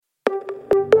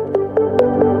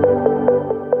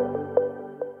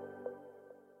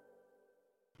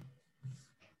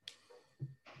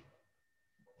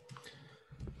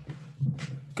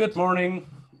Good morning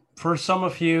for some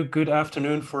of you, good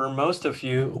afternoon for most of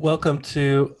you. Welcome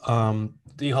to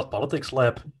the Hot Politics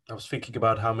Lab. I was thinking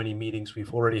about how many meetings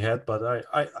we've already had, but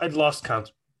I'd lost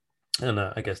count, and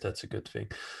I guess that's a good thing.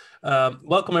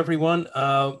 Welcome, everyone.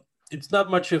 It's not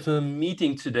much of a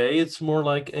meeting today. It's more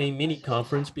like a mini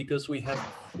conference because we have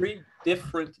 3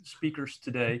 different speakers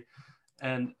today,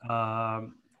 and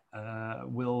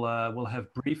we'll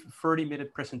have brief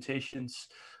 30-minute presentations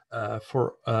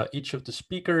for each of the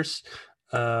speakers.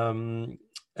 And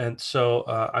so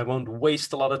I won't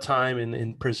waste a lot of time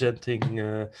in presenting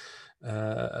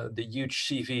the huge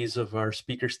CVs of our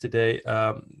speakers today.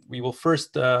 We will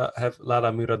first have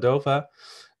Lala Muradova.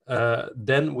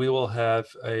 Then we will have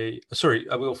we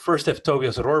will first have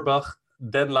Tobias Rohrbach,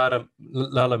 then Lala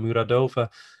Muradova,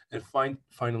 and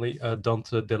finally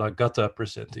Dante Della Gatta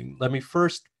presenting. Let me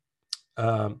first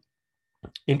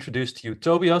introduce to you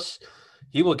Tobias.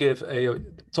 He will give a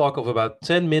talk of about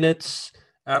 10 minutes,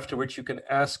 after which you can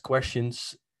ask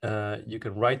questions. You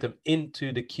can write them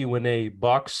into the Q&A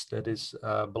box that is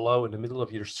below in the middle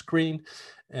of your screen,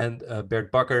 and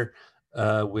Bert Bakker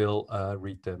will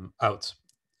read them out.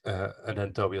 And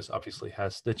then Tobias obviously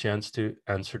has the chance to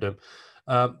answer them.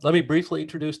 Let me briefly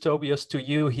introduce Tobias to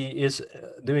you. He is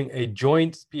doing a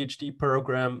joint PhD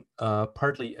program,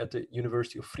 partly at the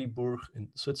University of Fribourg in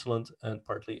Switzerland and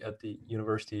partly at the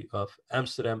University of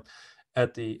Amsterdam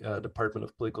at the Department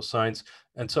of Political Science.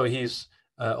 And so he's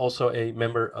also a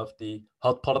member of the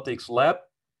Hot Politics Lab.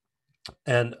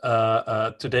 And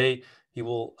today he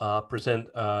will present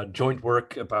joint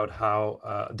work about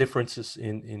how differences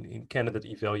in candidate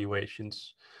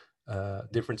evaluations,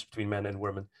 difference between men and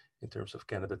women in terms of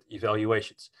candidate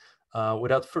evaluations.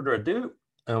 Without further ado,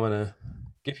 I want to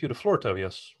give you the floor,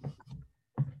 Tobias.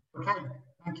 Okay,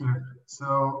 thank you.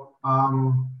 So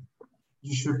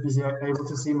you should be able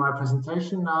to see my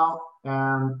presentation now,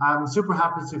 and I'm super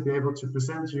happy to be able to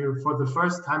present you for the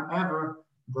first time ever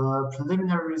the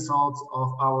preliminary results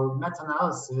of our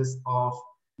meta-analysis of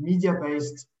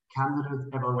media-based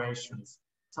candidate evaluations.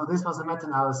 So this was a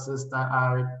meta-analysis that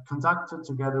I conducted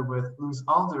together with Luis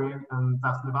Aldering and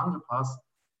Daphne van der Pas,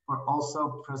 who are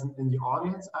also present in the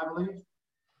audience, I believe.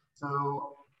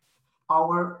 So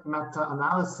our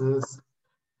meta-analysis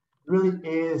really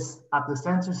is at the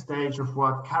center stage of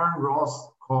what Karen Ross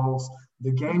calls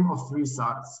the game of 3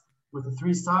 sides, with the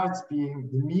 3 sides being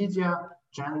the media,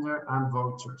 gender, and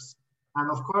voters. And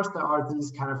of course, there are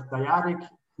these kind of dyadic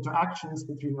interactions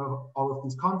between all of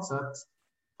these concepts.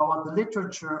 But what the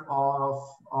literature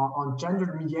on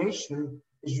gender mediation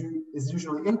is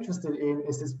usually interested in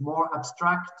is this more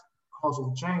abstract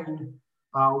causal chain,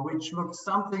 which looks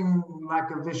something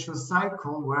like a vicious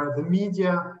cycle where the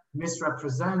media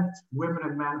misrepresent women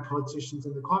and men politicians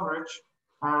in the coverage,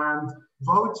 and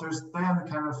voters then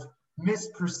kind of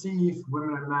misperceive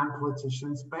women and men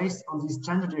politicians based on these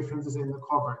gender differences in the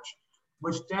coverage,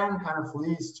 which then kind of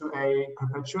leads to a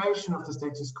perpetuation of the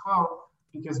status quo,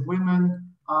 because women,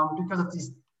 because of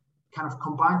these kind of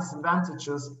combined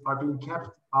disadvantages, are being kept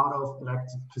out of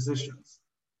elected positions.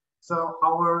 So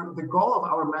the goal of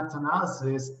our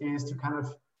meta-analysis is to kind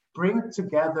of bring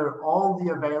together all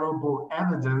the available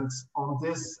evidence on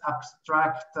this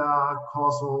abstract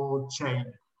causal chain,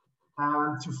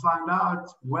 and to find out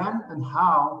when and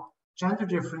how gender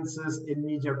differences in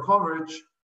media coverage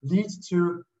lead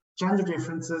to gender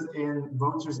differences in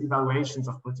voters' evaluations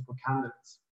of political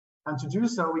candidates. And to do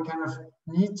so, we kind of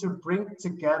need to bring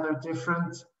together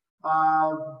different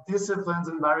disciplines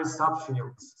and various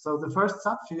subfields. So the first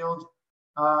subfield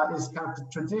is kind of the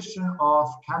tradition of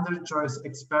candidate choice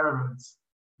experiments,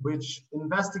 which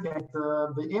investigate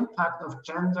the impact of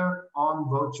gender on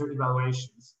voter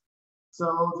evaluations. So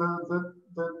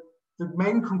the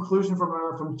main conclusion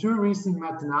from 2 recent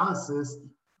meta-analyses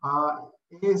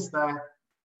is that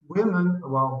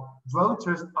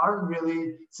voters aren't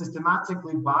really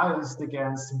systematically biased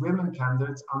against women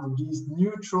candidates under these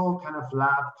neutral kind of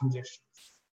lab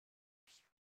conditions.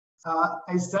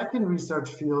 A second research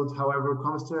field, however,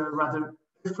 comes to a rather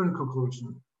different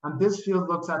conclusion. And this field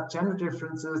looks at gender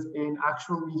differences in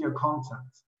actual media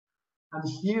content. And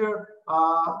here,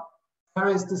 there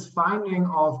is this finding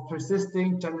of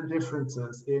persisting gender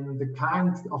differences in the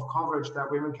kind of coverage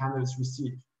that women candidates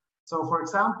receive. So for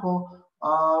example,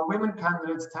 women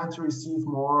candidates tend to receive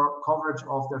more coverage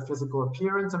of their physical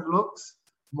appearance and looks,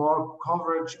 more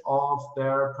coverage of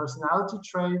their personality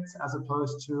traits as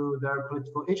opposed to their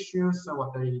political issues, so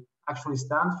what they actually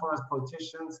stand for as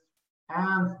politicians,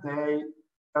 and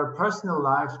their personal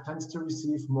life tends to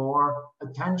receive more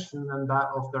attention than that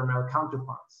of their male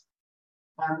counterparts.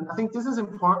 And I think this is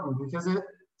important because it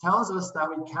tells us that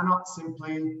we cannot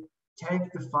simply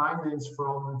take the findings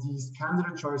from these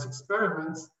candidate choice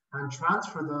experiments and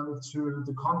transfer them to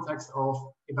the context of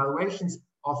evaluations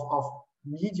of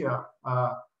media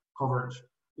coverage,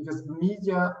 because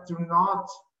media do not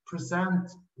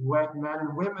present men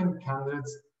and women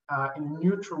candidates in a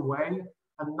neutral way,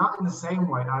 and not in the same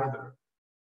way either.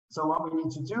 So what we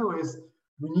need to do is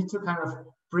we need to kind of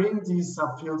bring these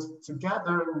subfields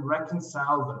together and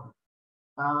reconcile them.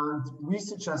 And we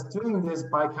suggest doing this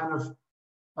by kind of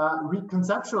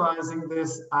reconceptualizing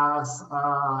this as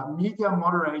media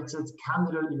moderated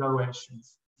candidate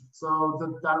evaluations. So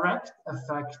the direct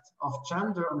effect of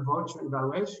gender on voter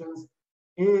evaluations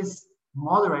is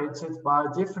moderated by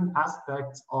different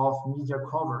aspects of media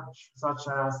coverage, such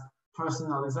as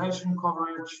personalization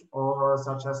coverage or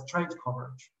such as trade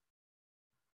coverage.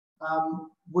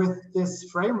 With this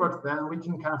framework, then we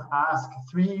can kind of ask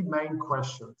three main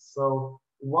questions. So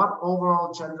what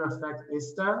overall gender effect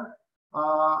is there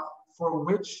for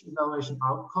which evaluation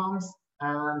outcomes?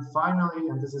 And finally,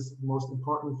 and this is most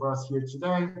important for us here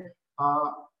today,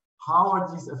 how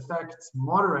are these effects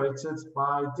moderated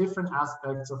by different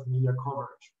aspects of media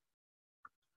coverage?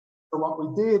 So what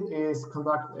we did is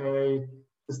conduct a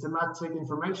systematic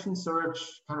information search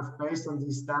kind of based on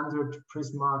the standard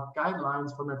PRISMA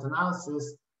guidelines for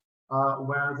meta-analysis,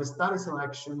 where the study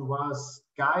selection was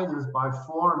guided by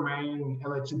four main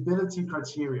eligibility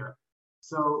criteria.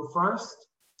 So first,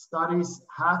 studies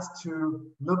had to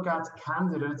look at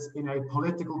candidates in a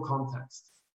political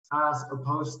context, as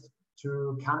opposed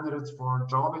to candidates for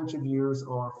job interviews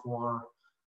or for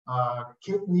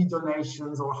kidney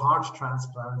donations or heart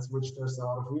transplants, which there's a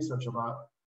lot of research about.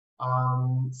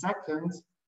 Second,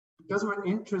 because we're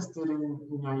interested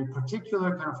in a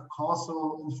particular kind of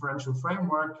causal inferential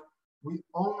framework, we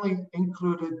only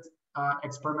included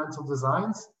experimental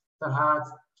designs that had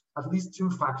at least two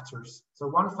factors. So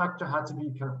one factor had to be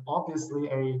kind of obviously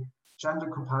a gender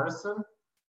comparison,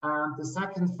 and the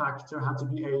second factor had to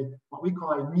be what we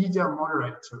call a media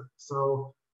moderator.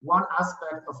 So one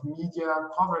aspect of media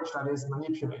coverage that is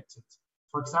manipulated.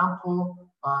 For example,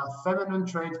 feminine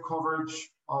trade coverage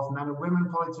of men and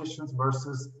women politicians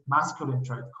versus masculine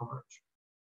trade coverage.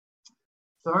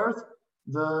 Third,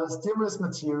 the stimulus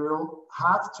material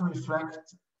had to reflect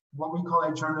what we call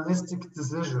a journalistic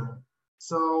decision.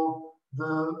 So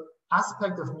the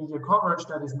aspect of media coverage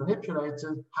that is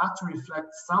manipulated had to reflect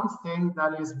something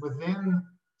that is within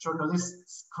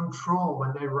journalists' control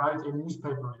when they write a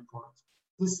newspaper report.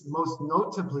 This most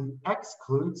notably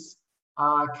excludes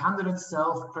candidate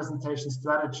self-presentation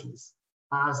strategies,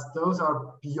 as those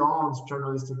are beyond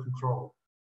journalistic control.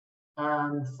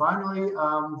 And finally,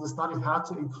 the study had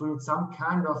to include some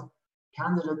kind of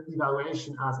candidate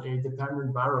evaluation as a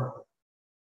dependent variable.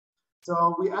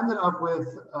 So we ended up with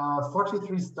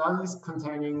 43 studies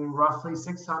containing roughly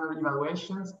 600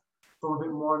 evaluations for a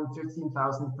bit more than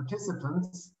 15,000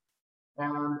 participants.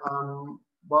 And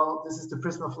well, this is the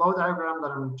PRISMA flow diagram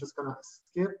that I'm just gonna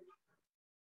skip.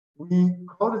 We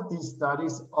coded these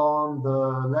studies on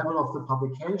the level of the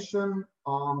publication,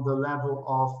 on the level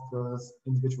of the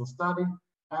individual study,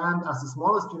 and as the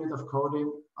smallest unit of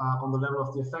coding on the level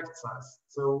of the effect size.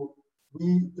 So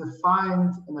we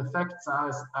defined an effect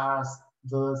size as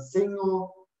the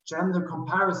single gender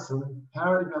comparison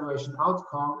per evaluation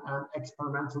outcome and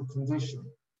experimental condition.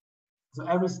 So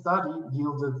every study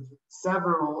yielded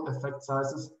several effect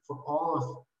sizes for all of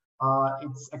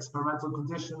its experimental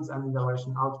conditions and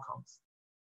evaluation outcomes.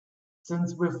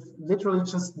 Since we've literally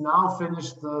just now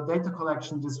finished the data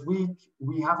collection this week,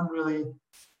 we haven't really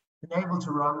been able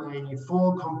to run a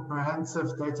full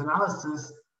comprehensive data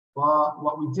analysis. But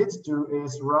what we did do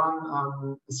is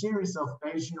run a series of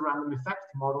Bayesian random effect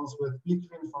models with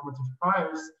weakly informative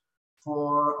priors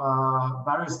for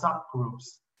various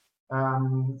subgroups.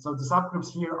 So the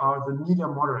subgroups here are the media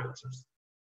moderators.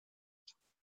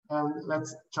 And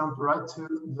let's jump right to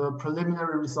the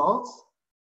preliminary results.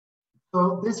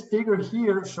 So this figure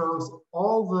here shows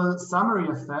all the summary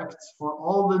effects for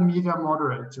all the media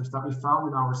moderators that we found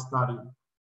in our study.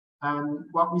 And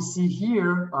what we see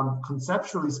here,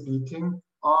 conceptually speaking,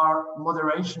 are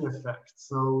moderation effects.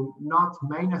 So not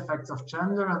main effects of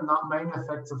gender and not main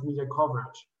effects of media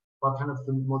coverage, but kind of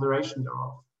the moderation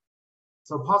thereof.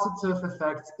 So positive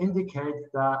effects indicate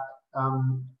that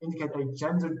indicate a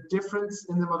gender difference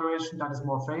in the moderation that is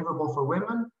more favorable for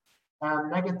women, and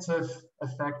negative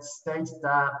effects state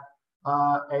that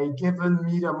a given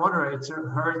media moderator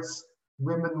hurts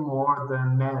women more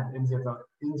than men in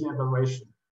the evaluation.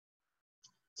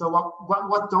 So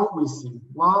what don't we see?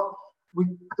 Well, we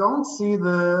don't see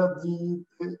the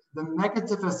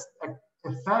negative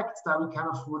effects that we kind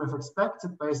of would have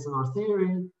expected based on our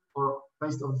theory, or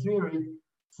based on theory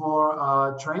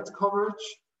for trade coverage.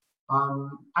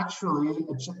 Actually,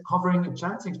 covering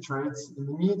agentic traits in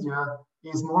the media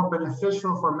is more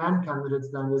beneficial for men candidates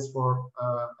than it is for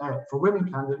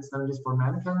women candidates than it is for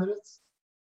men candidates.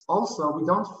 Also, we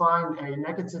don't find a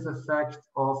negative effect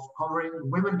of covering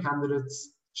women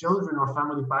candidates' children or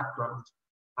family background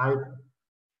either.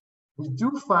 We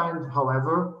do find,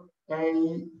 however,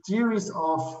 a series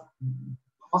of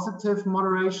positive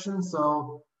moderation.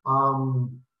 So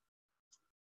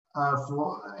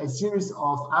for a series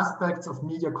of aspects of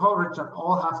media coverage that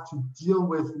all have to deal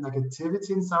with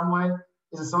negativity in some way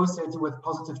is associated with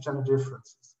positive gender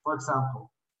differences. For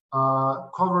example,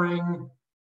 covering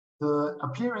the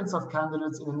appearance of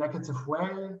candidates in a negative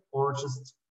way, or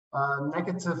just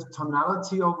negative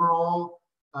tonality overall,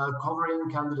 covering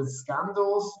candidate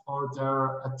scandals or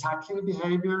their attacking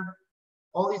behavior.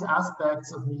 All these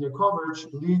aspects of media coverage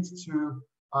lead to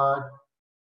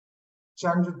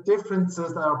gender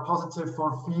differences that are positive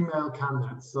for female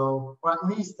candidates. So, or at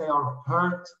least they are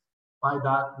hurt by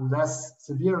that less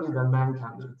severely than men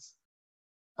candidates.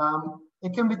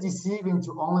 It can be deceiving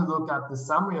to only look at the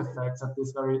summary effects at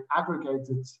this very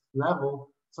aggregated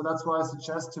level. So that's why I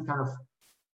suggest to kind of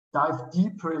dive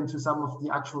deeper into some of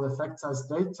the actual effect size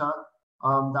data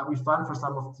that we find for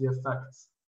some of the effects.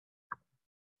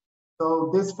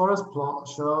 So this forest plot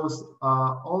shows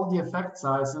all the effect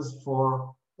sizes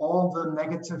for all the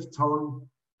negative tone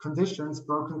conditions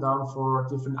broken down for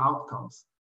different outcomes.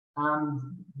 And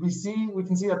we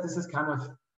can see that this is kind of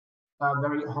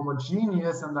very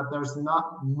homogeneous and that there's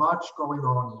not much going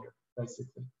on here,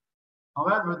 basically.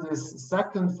 However, this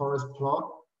second forest plot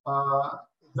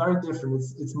is very different.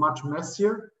 It's much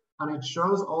messier, and it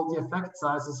shows all the effect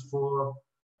sizes for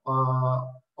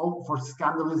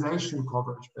scandalization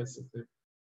coverage, basically.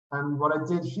 And what I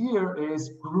did here is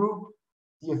group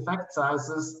the effect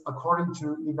sizes according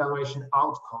to evaluation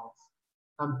outcomes.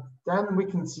 And then we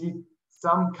can see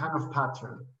some kind of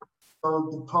pattern. So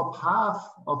the top half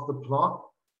of the plot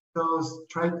shows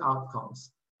trade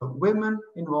outcomes. But women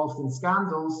involved in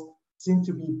scandals seem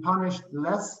to be punished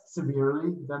less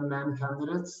severely than men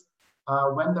candidates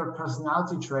when their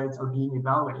personality traits are being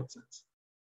evaluated.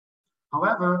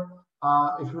 However,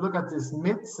 if we look at this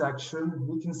midsection,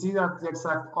 we can see that the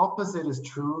exact opposite is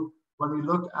true when we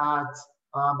look at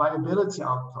viability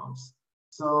outcomes.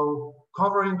 So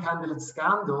covering candidate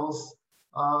scandals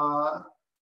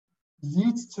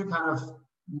leads to kind of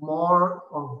more,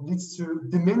 or leads to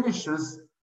diminishes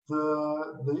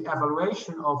the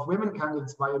evaluation of women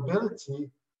candidates' viability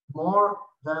more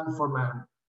than for men.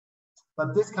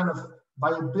 But this kind of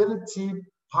viability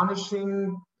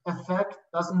punishing effect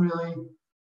doesn't really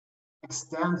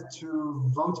extend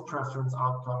to vote preference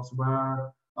outcomes,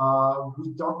 where we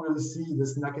don't really see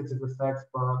this negative effect,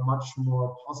 but much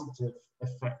more positive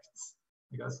effects,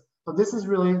 I guess. So this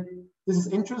is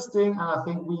interesting, and I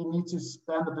think we need to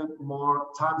spend a bit more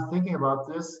time thinking about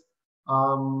this.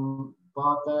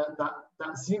 But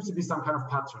that seems to be some kind of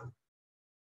pattern.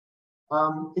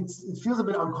 It feels a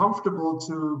bit uncomfortable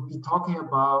to be talking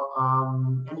about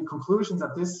any conclusions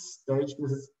at this stage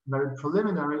because it's very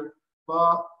preliminary,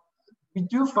 but we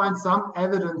do find some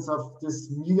evidence of this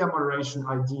media moderation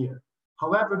idea.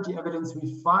 However, the evidence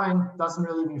we find doesn't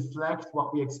really reflect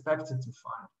what we expected to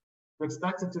find. We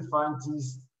expected to find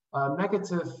these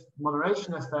negative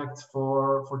moderation effects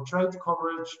for trade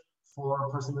coverage,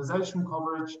 for personalization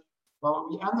coverage. But what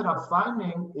we ended up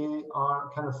finding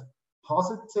are kind of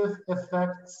positive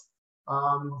effects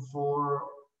for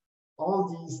all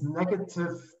these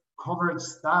negative coverage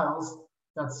styles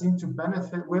that seem to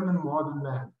benefit women more than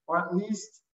men, or at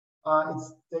least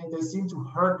they seem to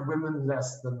hurt women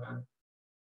less than men.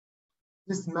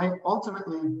 This may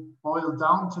ultimately boil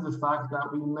down to the fact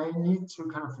that we may need to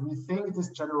kind of rethink this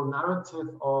general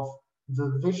narrative of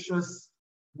the vicious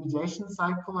mediation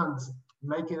cycle and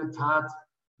make it a tad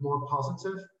more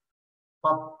positive.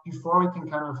 But before we can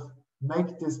kind of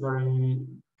make this very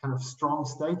kind of strong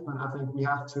statement, I think we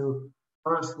have to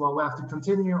first, well, we have to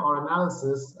continue our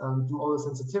analysis and do all the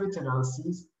sensitivity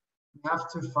analyses. We have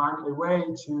to find a way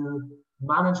to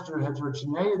manage the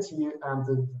heterogeneity and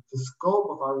the scope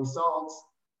of our results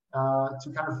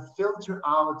to kind of filter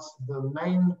out the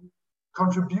main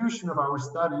contribution of our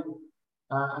study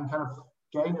and kind of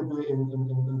gain a bit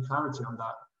in clarity on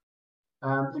that.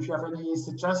 If you have any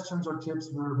suggestions or tips,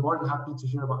 we're more than happy to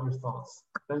hear about your thoughts.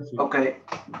 Thank you. Okay,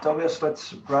 Tobias,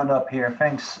 let's round up here.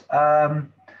 Thanks.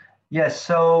 Yes,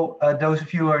 so those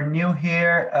of you who are new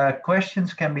here,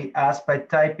 questions can be asked by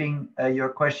typing your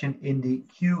question in the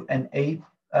Q&A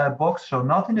box. So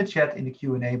not in the chat, in the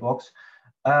Q&A box.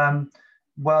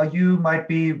 while you might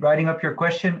be writing up your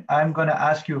question, I'm going to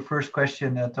ask you a first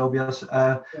question, Tobias.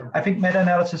 I think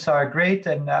meta-analysis are great,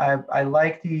 and I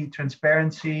like the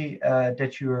transparency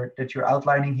that you're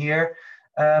outlining here.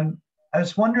 I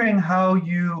was wondering how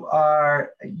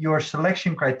your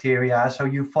selection criteria. So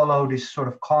you follow this sort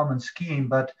of common scheme,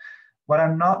 but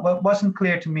what wasn't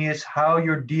clear to me is how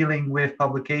you're dealing with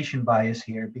publication bias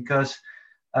here, because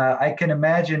I can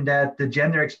imagine that the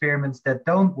gender experiments that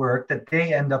don't work, that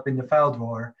they end up in the file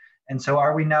drawer. And so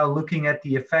are we now looking at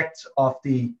the effects of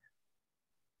the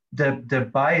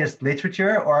biased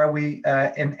literature, or are we,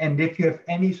 and if you have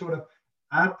any sort of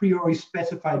a priori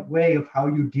specified way of how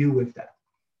you deal with that?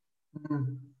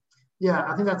 Yeah,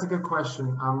 I think that's a good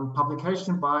question.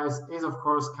 Publication bias is, of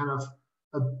course, kind of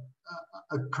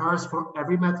a curse for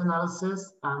every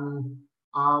meta-analysis. And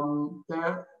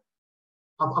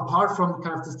apart from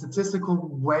kind of the statistical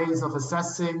ways of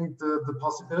assessing the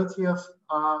possibility of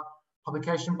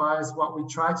publication bias, what we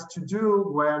tried to do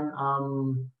when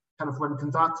when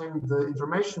conducting the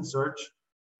information search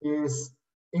is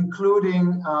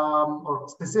including or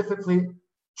specifically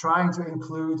trying to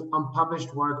include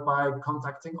unpublished work by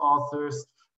contacting authors,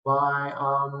 by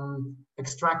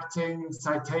extracting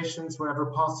citations wherever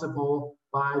possible,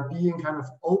 by being kind of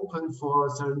open for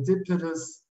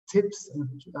serendipitous tips and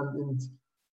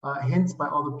hints by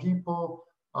other people.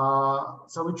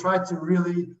 So we try to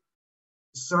really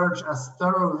search as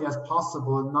thoroughly as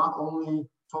possible and not only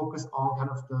focus on kind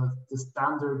of the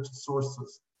standard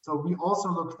sources. So we also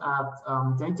looked at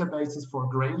databases for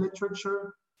gray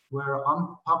literature, where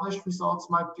unpublished results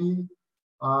might be,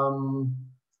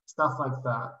 stuff like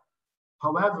that.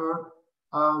 However,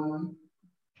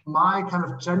 my kind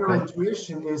of general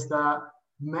intuition is that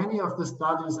many of the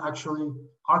studies actually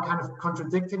are kind of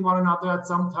contradicting one another at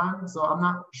some time. So I'm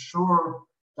not sure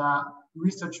that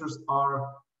researchers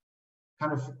are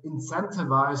kind of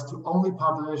incentivized to only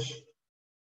publish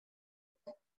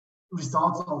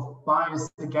results of bias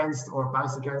against or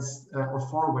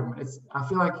for women. I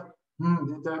feel like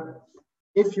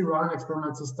if you run an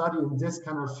experimental study in this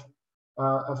kind of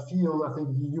a field, I think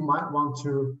you might want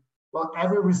to, well,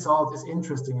 every result is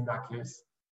interesting in that case.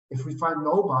 If we find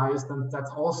no bias, then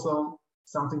that's also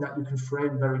something that you can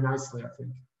frame very nicely, I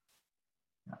think.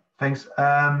 Thanks.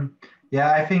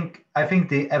 Yeah, I think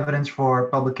the evidence for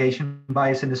publication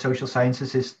bias in the social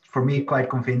sciences is, for me, quite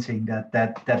convincing.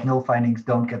 That null findings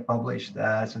don't get published.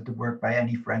 So the work by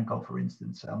Annie Franco, for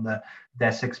instance, on the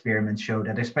DES experiments show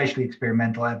that especially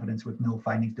experimental evidence with null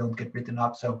findings don't get written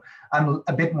up. So I'm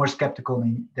a bit more skeptical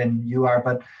than you are.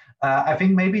 But I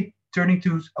think maybe turning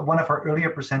to one of our earlier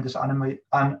presenters,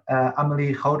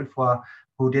 Amélie Godefroy,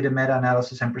 who did a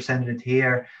meta-analysis and presented it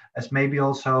here, as maybe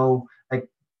also like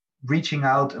reaching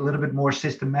out a little bit more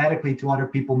systematically to other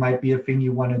people might be a thing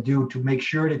you want to do to make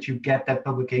sure that you get that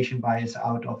publication bias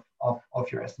out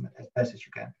of your estimate as best as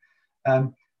you can.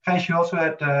 Gijs, you also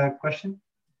had a question,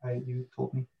 you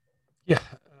told me. Yeah,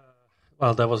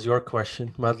 well, that was your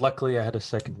question, but luckily I had a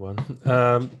second one.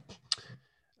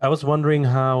 I was wondering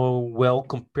how well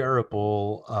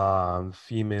comparable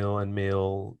female and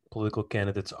male political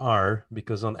candidates are,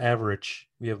 because on average,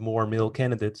 we have more male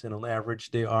candidates, and on average,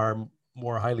 they are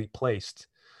more highly placed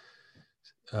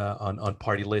on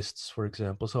party lists, for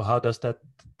example. So how does that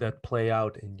play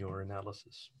out in your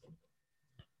analysis?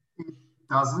 It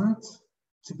doesn't,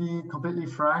 to be completely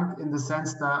frank, in the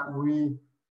sense that we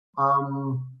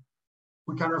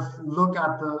kind of look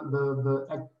at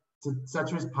the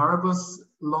ceteris paribus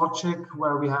logic,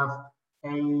 where we have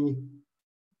a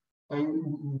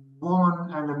woman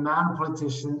and a man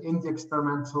politician in the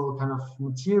experimental kind of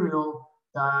material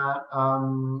that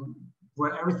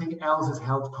where everything else is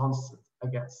held constant, I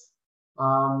guess.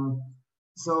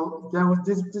 So there was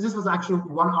this was actually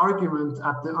one argument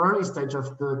at the early stage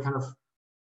of the kind of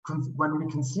when we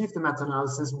conceived the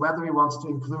meta-analysis, whether we want to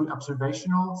include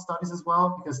observational studies as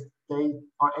well, because they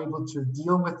are able to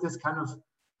deal with this kind of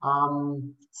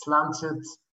slanted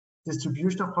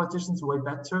distribution of politicians way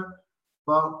better.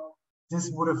 But this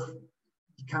would have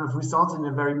kind of resulted in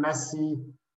a very messy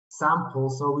sample.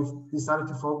 So we've decided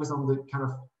to focus on the kind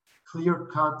of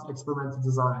clear-cut experimental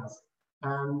designs.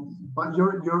 But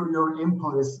your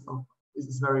input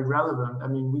is very relevant. I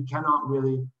mean, we cannot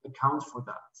really account for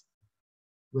that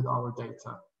with our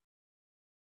data.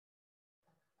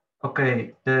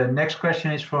 Okay, the next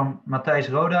question is from Matthijs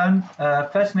Roduin.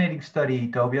 Fascinating study,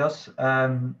 Tobias.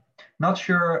 Not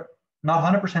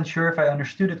 100% sure if I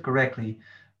understood it correctly,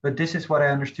 but this is what I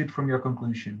understood from your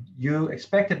conclusion. You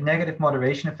expected negative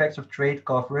moderation effects of trade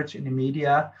coverage in the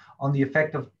media on the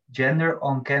effect of gender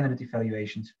on candidate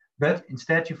evaluations, but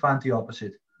instead you found the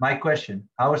opposite. My question,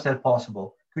 how is that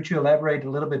possible? Could you elaborate a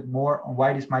little bit more on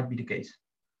why this might be the case?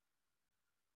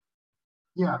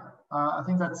 Yeah, I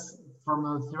think that's, from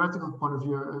a theoretical point of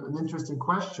view, an interesting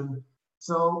question.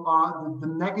 So the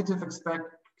negative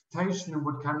expectation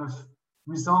would kind of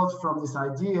result from this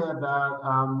idea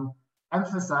that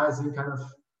emphasizing kind of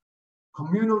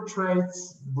communal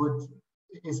traits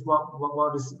is what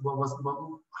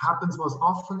happens most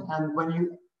often, and when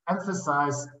you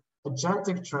emphasize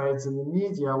agentic traits in the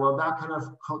media, well, that kind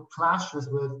of clashes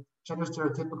with gender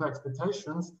stereotypical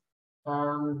expectations,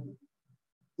 and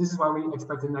this is why we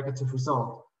expect a negative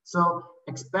result. So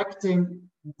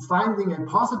finding a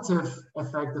positive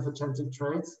effect of agentic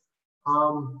traits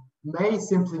may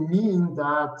simply mean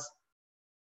that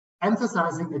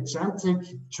emphasizing agentic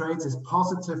traits is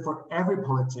positive for every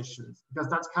politician, because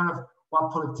that's kind of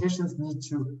what politicians need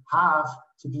to have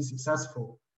to be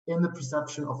successful in the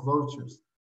perception of voters.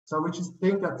 So we just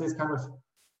think that this kind of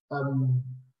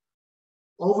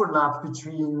overlap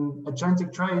between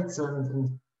agentic traits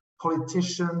and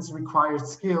politicians' required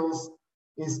skills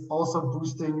is also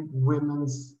boosting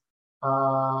women's,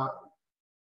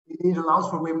 it allows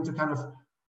for women to kind of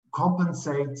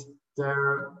compensate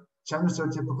their gender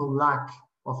stereotypical lack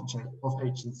of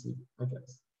agency, I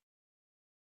guess.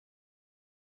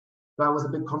 That was a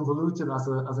bit convoluted as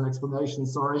an explanation,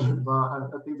 sorry, but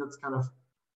I think that's kind of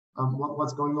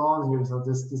what's going on here. So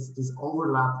this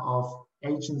overlap of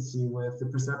agency with the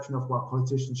perception of what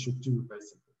politicians should do,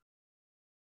 basically.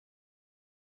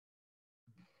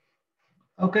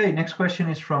 Okay, next question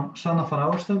is from Sanne van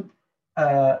Oosten.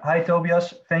 Hi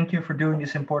Tobias, thank you for doing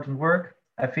this important work.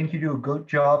 I think you do a good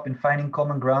job in finding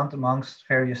common ground amongst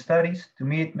various studies. To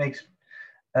me, it makes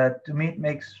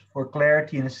for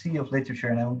clarity in a sea of literature,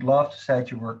 and I would love to cite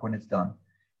your work when it's done.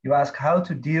 You ask how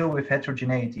to deal with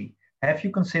heterogeneity. Have you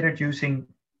considered using,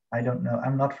 I don't know,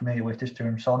 I'm not familiar with this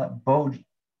term, Sanne,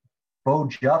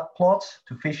 Bojat plots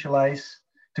to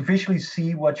visually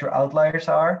see what your outliers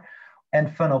are,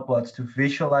 and funnel plots to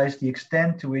visualize the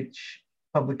extent to which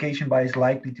publication bias is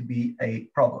likely to be a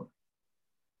problem?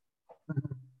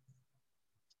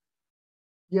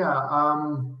 Yeah,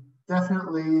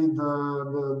 definitely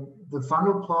the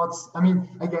funnel plots. I mean,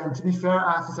 again, to be fair,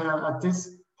 I have to say at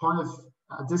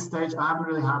this stage, I haven't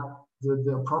really had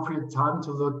the appropriate time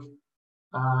to look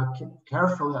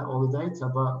carefully at all the data.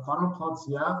 But funnel plots,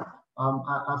 yeah,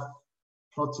 I've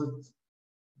plotted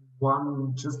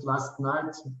one just last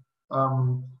night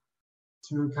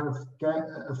to kind of get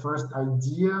a first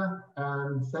idea.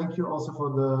 And thank you also for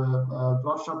the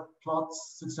bloodshot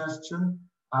plots suggestion.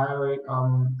 I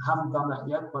haven't done that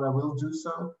yet, but I will do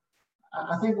so.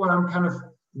 I think what I'm kind of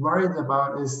worried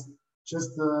about is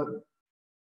just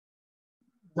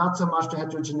not so much the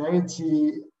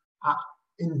heterogeneity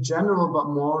in general, but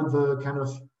more the kind of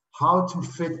how to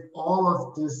fit all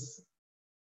of this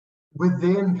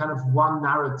within kind of one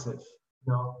narrative,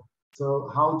 you know?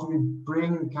 So how do we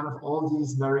bring kind of all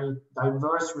these very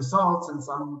diverse results and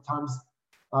sometimes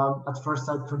at first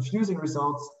sight confusing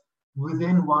results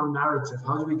within one narrative?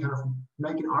 How do we kind of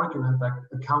make an argument that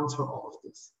accounts for all of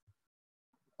this?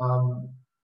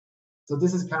 So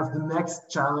this is kind of the next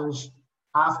challenge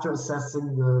after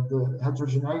assessing the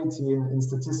heterogeneity in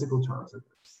statistical terms, I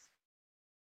guess.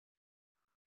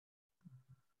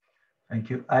 Thank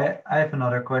you. I have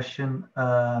another question.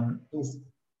 Please.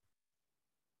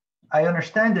 I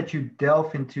understand that you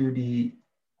delve into the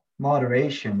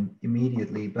moderation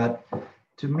immediately, but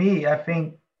to me, I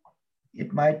think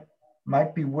it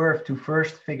might be worth to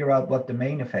first figure out what the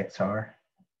main effects are,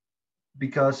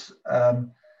 because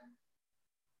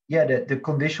yeah, the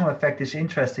conditional effect is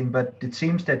interesting, but it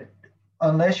seems that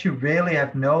unless you really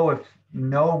have no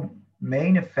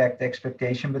main effect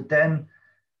expectation, but then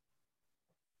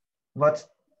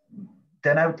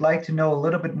then I would like to know a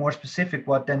little bit more specific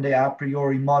what then the a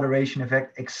priori moderation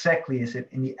effect exactly is, it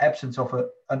in the absence of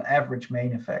an average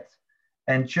main effect.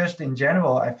 And just in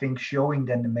general, I think showing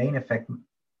then the main effect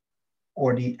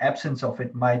or the absence of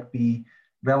it might be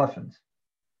relevant.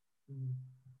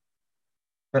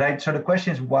 But so the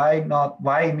question is, why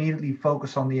immediately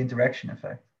focus on the interaction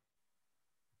effect?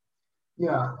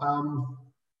 Yeah,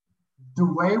 the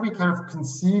way we kind of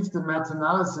conceived the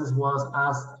meta-analysis was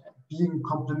as being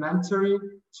complementary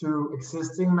to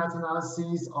existing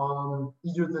meta-analyses on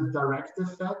either the direct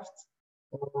effect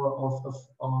or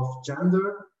of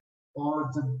gender, or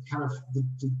the kind of the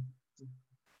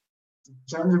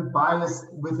gender bias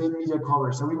within media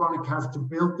coverage. So we want to kind of to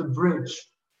build the bridge.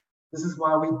 This is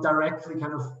why we directly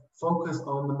kind of focus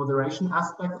on the moderation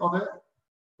aspect of it.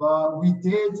 But we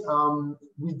did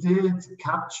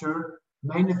capture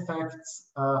main effects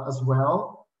as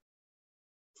well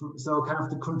so kind of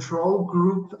the control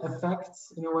group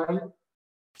effects in a way.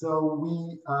 So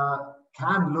we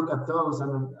can look at those,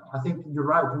 and I think you're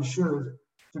right, we should,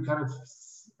 to kind of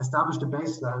establish the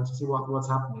baseline to see what's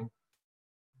happening.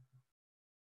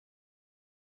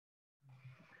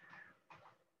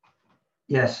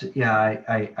 Yes, yeah,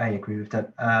 I agree with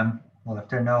that. Well, if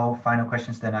there are no final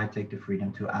questions, then I take the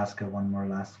freedom to ask one more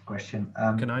last question.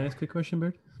 Can I ask a question,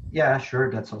 Bert? Yeah,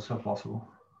 sure, that's also possible.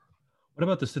 What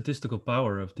about the statistical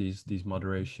power of these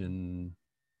moderation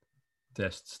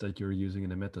tests that you're using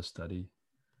in a meta study?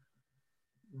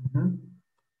 Mm-hmm.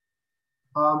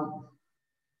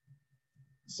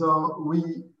 So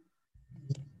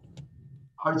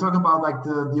are you talking about like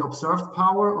the observed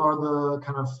power or the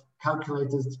kind of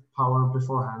calculated power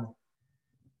beforehand?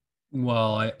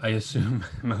 Well, I assume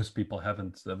most people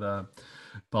haven't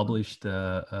published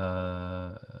their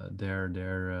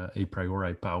a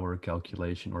priori power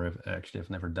calculation, or have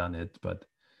never done it. But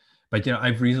you know,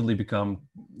 I've recently become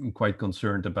quite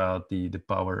concerned about the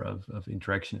power of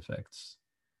interaction effects.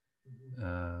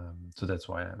 So that's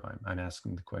why I'm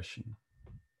asking the question.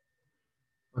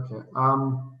 Okay.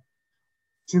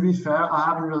 To be fair, I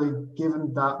haven't really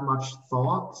given that much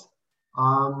thought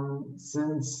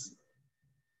since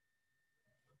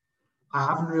I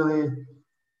haven't really,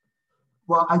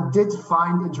 well, I did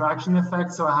find interaction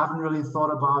effects, so I haven't really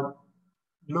thought about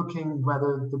looking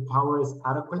whether the power is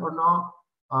adequate or not.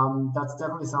 That's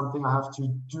definitely something I have to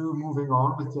do moving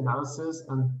on with the analysis,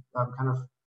 and kind of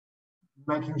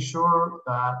making sure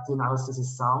that the analysis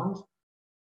is sound.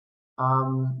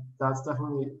 That's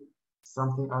definitely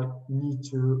something I need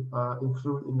to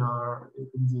include in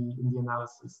the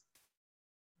analysis.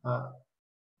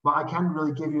 But I can't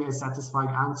really give you a satisfying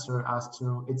answer as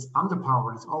to it's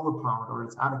underpowered, it's overpowered, or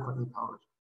it's adequately powered.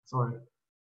 Sorry.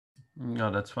 No,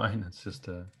 that's fine. It's just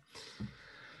a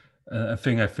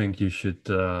thing I think you should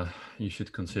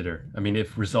consider. I mean,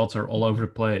 if results are all over the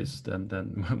place, then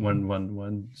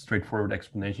one straightforward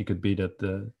explanation could be that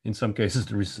in some cases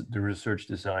the research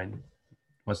design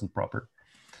wasn't proper.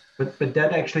 But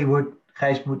that actually would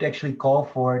actually call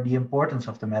for the importance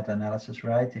of the meta-analysis,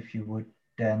 right? If you would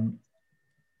then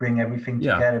bring everything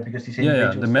together, because these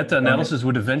individuals... the meta-analysis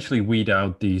would eventually weed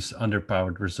out these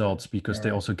underpowered results, because they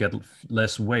also get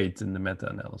less weight in the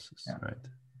meta-analysis, right?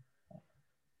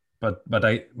 But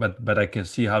I can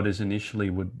see how this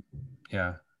initially would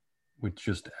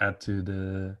just add to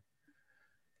the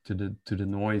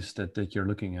noise that you're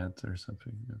looking at or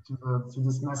something. To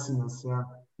this messiness,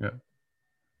 yeah.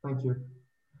 Thank you.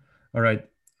 All right.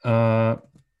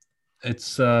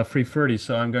 It's 3:30,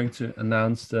 so I'm going to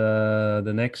announce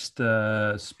the next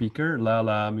speaker,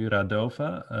 Lala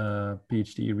Muradova,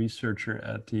 PhD researcher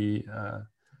at the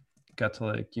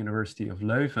Catholic University of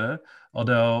Leuven.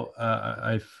 Although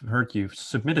I've heard you've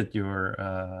submitted your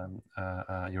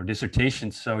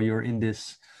dissertation, so you're in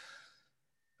this,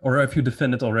 or have you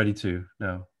defended already too?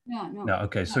 No. No.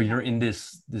 Okay, so you're in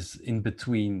this in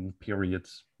between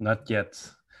periods, not yet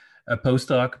a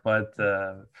postdoc, but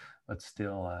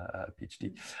still a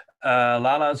PhD.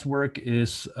 Lala's work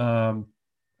is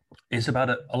about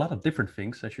a lot of different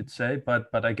things, I should say, but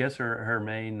I guess her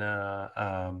main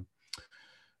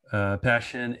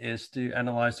passion is to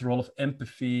analyze the role of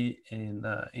empathy in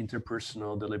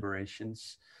interpersonal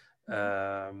deliberations.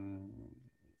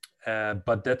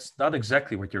 But that's not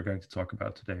exactly what you're going to talk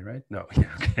about today, right? No.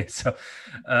 Okay. So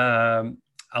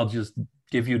I'll just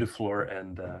give you the floor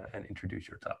and introduce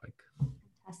your topic.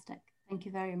 Fantastic. Thank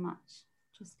you very much.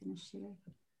 Just going to share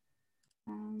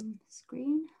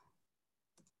screen.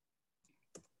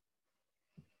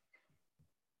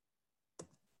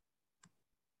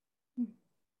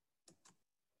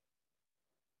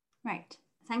 Right.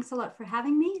 Thanks a lot for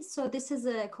having me. So this is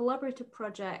a collaborative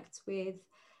project with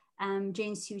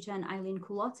Jane Suter and Eileen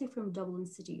Culotti from Dublin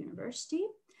City University.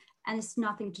 And it's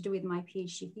nothing to do with my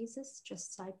PhD thesis,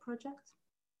 just side project.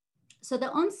 So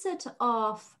the onset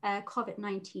of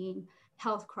COVID-19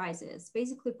 health crisis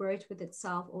basically brought with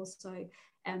itself also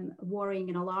worrying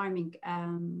and alarming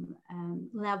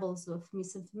levels of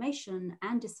misinformation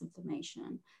and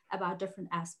disinformation about different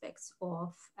aspects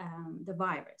of the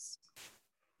virus.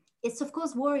 It's of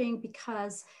course worrying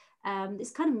because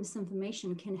this kind of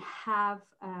misinformation can have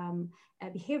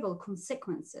behavioral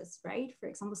consequences, right? For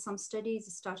example, some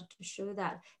studies started to show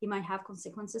that it might have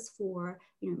consequences for,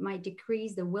 might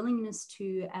decrease the willingness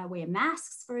to wear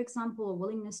masks, for example, or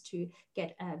willingness to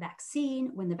get a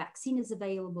vaccine when the vaccine is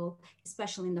available,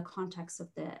 especially in the context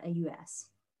of the US.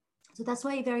 So that's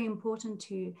why it's very important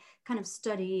to kind of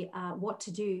study what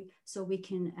to do so we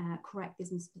can correct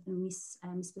these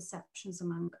misperceptions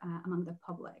among the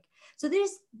public. So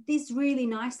there's this really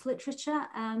nice literature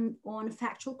on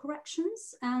factual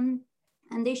corrections, and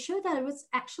they show that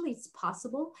it's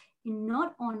possible in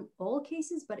not on all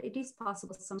cases, but it is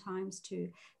possible sometimes to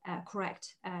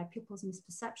correct people's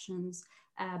misperceptions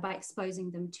by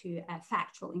exposing them to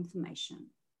factual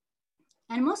information.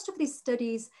 And most of these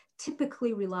studies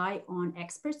typically rely on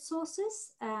expert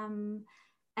sources.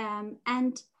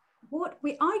 And what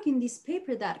we argue in this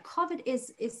paper that COVID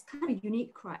is kind of a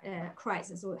unique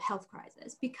crisis or health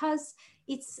crisis because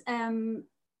it's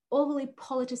overly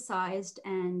politicized,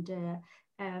 and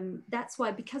that's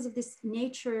why, because of this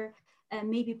nature,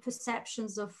 maybe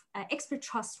perceptions of expert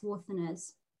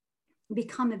trustworthiness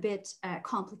become a bit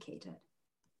complicated.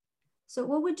 So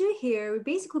what we do here, we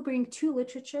basically bring two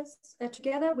literatures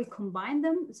together, we combine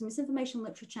them, it's misinformation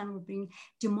literature, and we bring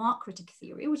democratic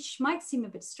theory, which might seem a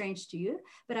bit strange to you,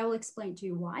 but I will explain to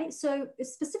you why. So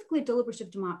it's specifically deliberative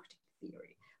democratic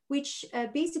theory, which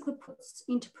basically puts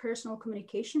interpersonal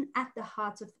communication at the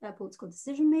heart of political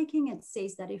decision-making, and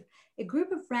says that if a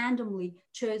group of randomly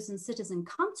chosen citizens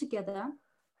come together,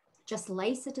 just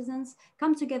lay citizens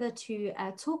come together to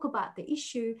talk about the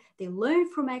issue, they learn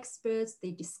from experts,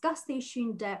 they discuss the issue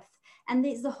in depth, and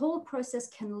the whole process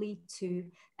can lead to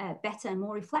better and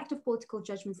more reflective political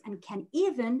judgments, and can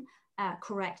even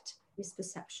correct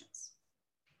misperceptions.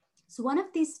 So one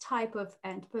of these type of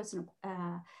interpersonal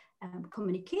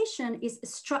communication is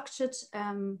structured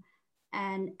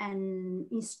and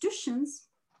institutions,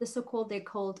 the so-called, they're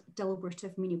called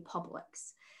deliberative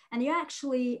mini-publics. And they're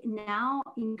actually now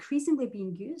increasingly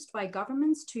being used by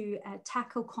governments to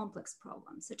tackle complex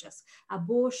problems such as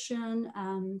abortion,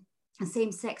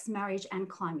 same-sex marriage, and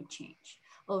climate change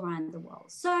all around the world.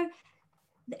 So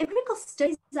the empirical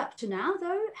studies up to now,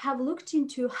 though, have looked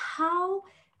into how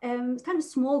kind of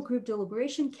small group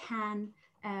deliberation can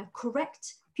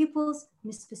correct people's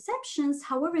misperceptions.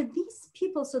 However, these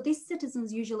people, so these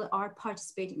citizens usually are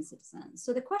participating citizens.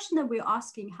 So the question that we're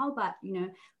asking, how about,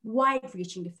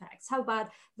 wide-reaching effects? How about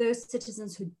those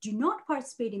citizens who do not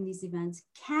participate in these events?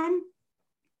 Can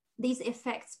these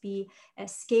effects be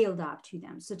scaled up to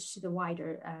them, so to the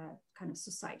wider kind of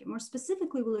society? More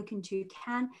specifically, we look into,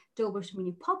 can deliberative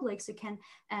mini-publics, so can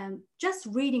just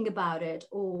reading about it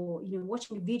or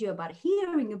watching a video about it,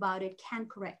 hearing about it, can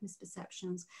correct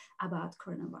misperceptions about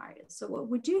coronavirus. So what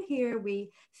we do here,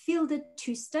 we fielded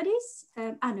two studies.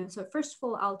 So first of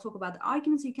all, I'll talk about the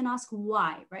arguments. You can ask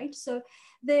why, right? So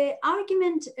the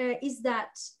argument is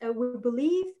that we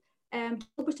believe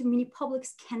deliberative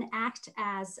mini-publics can act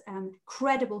as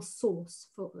credible source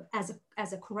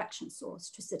as a correction source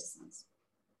to citizens.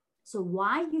 So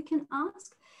why, you can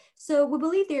ask? So we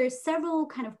believe there are several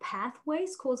kind of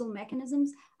pathways, causal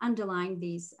mechanisms underlying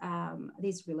these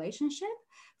relationships.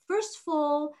 First of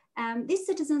all, these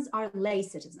citizens are lay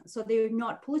citizens. So they're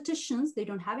not politicians, they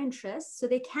don't have interests, so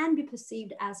they can be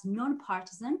perceived as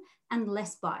non-partisan and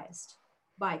less biased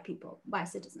by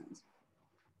citizens.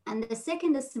 And the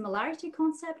second is similarity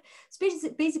concept. So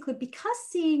basically, because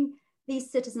seeing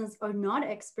these citizens are not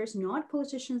experts, not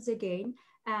politicians again,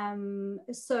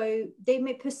 so they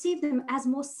may perceive them as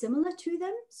more similar to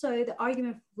them. So the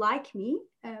argument, like me,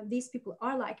 these people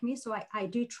are like me, so I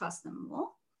do trust them more.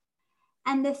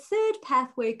 And the third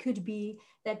pathway could be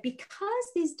that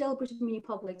because these deliberative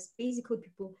mini-publics, basically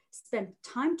people spend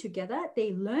time together,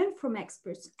 they learn from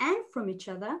experts and from each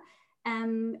other,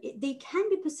 they can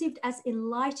be perceived as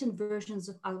enlightened versions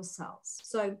of ourselves.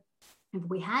 So if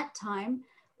we had time,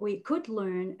 we could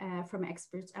learn from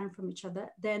experts and from each other,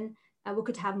 then we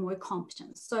could have more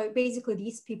competence. So basically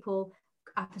these people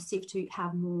are perceived to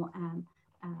have more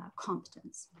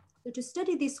competence. So to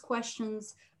study these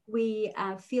questions, we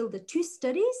fielded two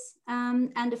studies,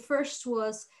 and the first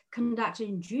was conducted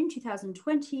in June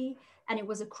 2020, and it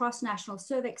was a cross-national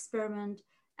survey experiment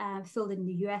fielded in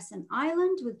the US and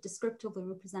Ireland with descriptively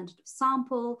representative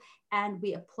sample, and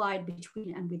we applied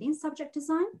between and within subject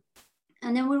design.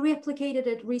 And then we replicated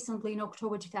it recently in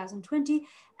October 2020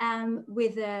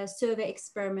 with a survey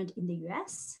experiment in the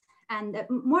US, and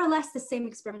more or less the same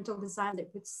experimental design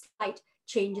with slight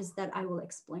changes that I will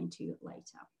explain to you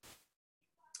later.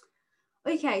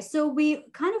 Okay, so we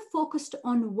kind of focused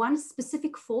on one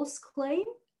specific false claim.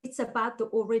 It's about the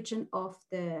origin of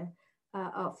the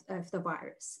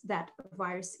virus. That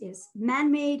virus is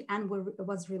man-made and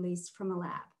was released from a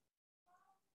lab.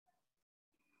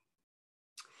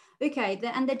 Okay,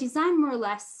 and the design more or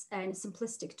less in a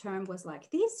simplistic term was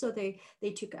like this. So they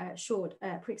took a short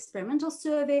pre-experimental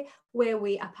survey where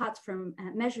we, apart from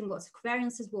measuring lots of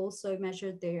covariances, we also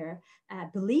measured their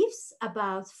beliefs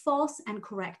about false and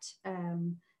correct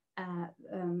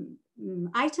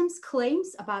items,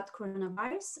 claims about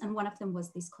coronavirus. And one of them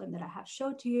was this claim that I have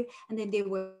showed to you. And then they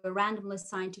were randomly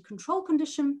assigned to control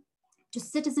condition, to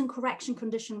citizen correction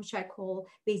condition, which I call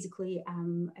basically,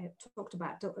 I talked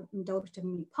about deliberative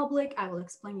mini-public. I will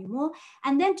explain you more.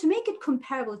 And then to make it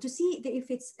comparable, to see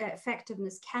if its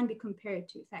effectiveness can be compared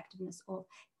to effectiveness of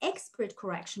expert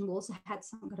correction, we also had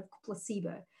some kind of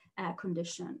placebo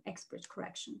condition, expert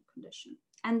correction condition.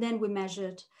 And then we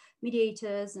measured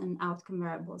mediators and outcome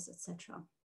variables, etc.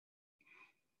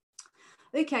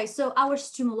 Okay, so our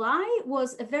stimuli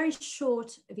was a very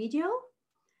short video.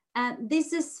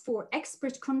 This is for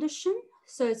expert condition.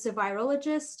 So it's a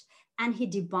virologist and he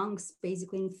debunks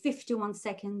basically in 51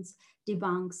 seconds,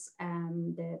 debunks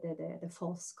the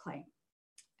false claim.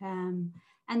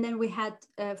 And then we had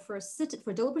for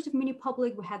deliberative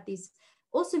mini-public, we had these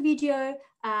also video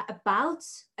about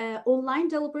online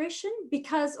deliberation,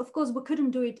 because of course we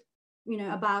couldn't do it,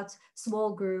 about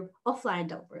small group offline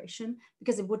deliberation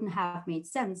because it wouldn't have made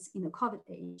sense in the COVID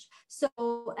age. So,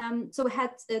 so we had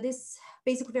this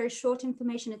basically very short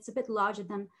information. It's a bit larger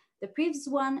than the previous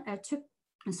one, 2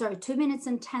 minutes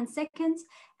and 10 seconds.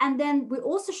 And then we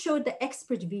also showed the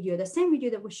expert video, the same video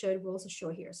that we showed, we also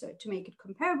show here. So to make it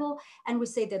comparable, and we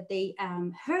say that they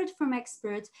heard from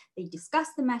experts, they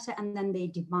discussed the matter, and then they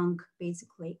debunk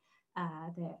basically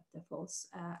the false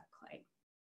claim.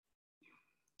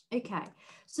 Okay,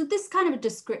 so this kind of a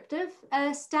descriptive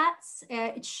stats,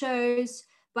 it shows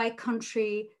by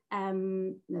country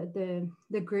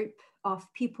the group of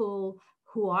people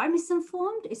who are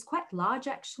misinformed is quite large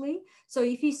actually. So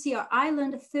if you see our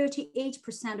island,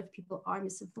 38% of people are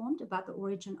misinformed about the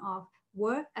origin of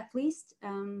war, at least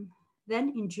then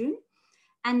in June.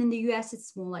 And in the US,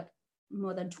 it's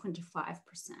more than 25%.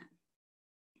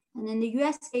 And in the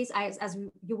US case, as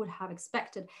you would have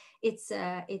expected, it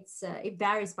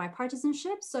varies by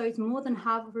partisanship. So it's more than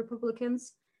half of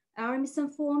Republicans are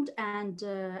misinformed, and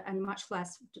much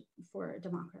less for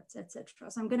Democrats, etc.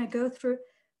 So I'm going to go through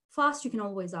fast. You can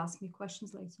always ask me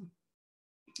questions later.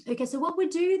 Okay, so what we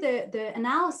do, the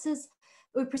analysis,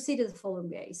 we proceed the following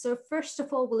way. So first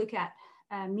of all, we look at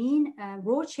mean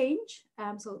raw change,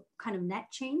 so kind of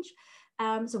net change.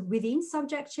 So within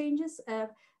subject changes,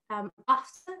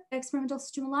 after experimental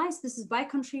stimuli, so this is by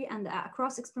country and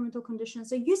across experimental conditions.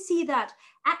 So you see that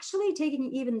actually taking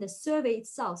even the survey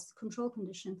itself, the control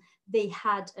condition, they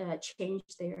had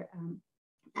changed their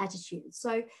attitude.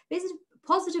 So basically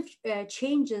positive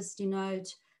changes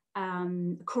denote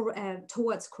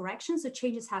towards correction. So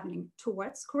changes happening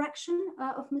towards correction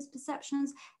of misperceptions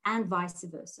and vice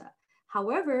versa.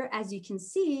 However, as you can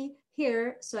see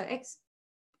here, so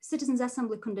Citizens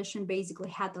Assembly condition basically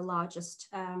had the largest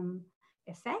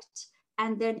effect,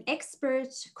 and then expert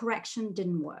correction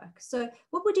didn't work. So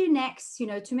what we do next,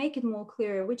 to make it more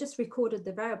clear, we just recorded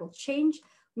the variable change,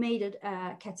 made it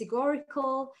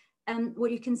categorical. And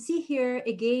what you can see here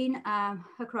again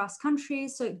across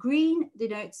countries, so green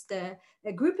denotes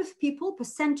a group of people,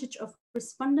 percentage of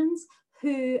respondents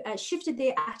who shifted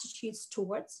their attitudes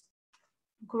towards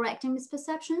correcting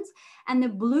misperceptions, and the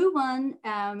blue one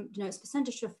denotes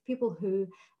percentage of people who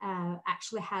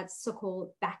actually had so-called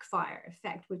backfire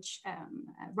effect, which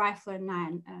Reifler and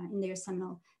Nyan in their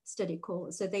seminal study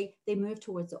call. So they move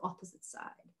towards the opposite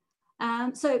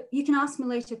side. So you can ask me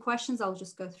later questions. I'll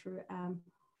just go through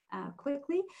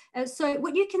quickly. So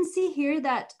what you can see here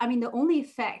that, the only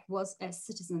effect was a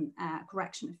citizen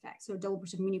correction effect, so a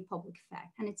deliberative mini-public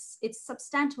effect, and it's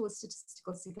substantial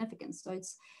statistical significance. So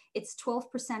it's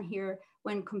 12% here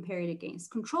when compared against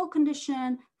control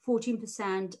condition,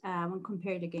 14% when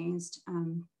compared against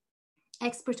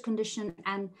expert condition,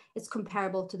 and it's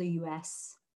comparable to the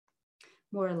US,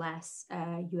 more or less,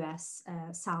 US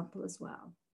sample as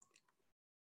well.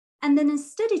 And then in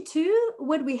study 2,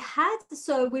 what we had,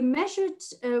 so we measured,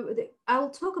 I'll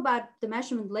talk about the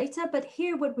measurement later, but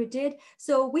here what we did,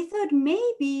 so we thought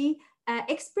maybe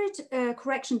expert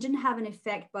correction didn't have an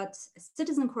effect, but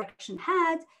citizen correction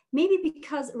had, maybe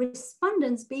because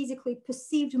respondents basically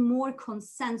perceived more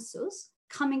consensus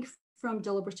coming from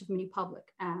deliberative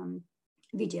mini-public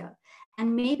video.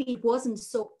 And maybe it wasn't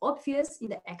so obvious in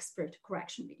the expert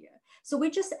correction video. So we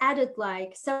just added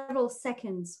like several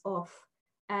seconds of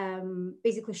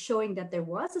basically showing that there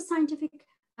was a scientific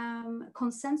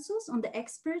consensus on the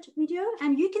expert video.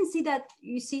 And you can see that,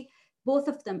 you see both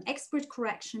of them, expert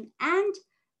correction and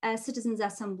Citizens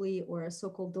Assembly or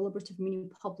so-called deliberative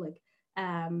mini-public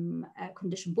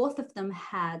condition. Both of them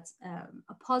had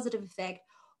a positive effect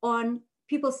on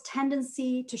people's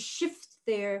tendency to shift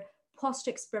their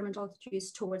post-experimental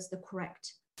attitudes towards the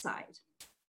correct side.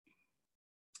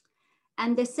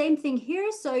 And the same thing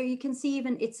here. So you can see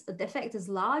even the effect is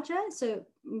larger. So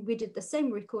we did the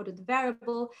same, recorded the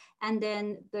variable, and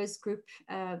then those group,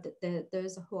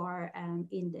 those who are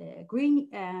in the green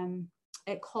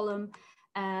column,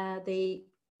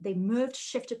 they moved,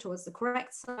 shifted towards the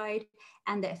correct side,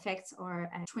 and the effects are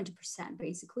 20%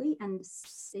 basically, and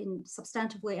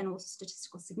substantively and also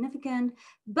statistically significant.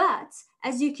 But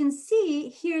as you can see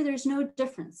here, there's no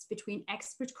difference between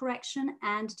expert correction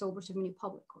and deliberative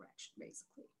mini-public correction,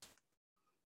 basically.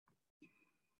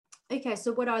 Okay,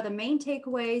 so what are the main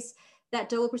takeaways? That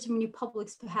deliberative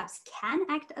mini-publics perhaps can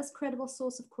act as credible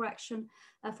source of correction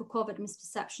for COVID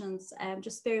misperceptions.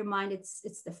 Just bear in mind, it's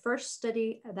the first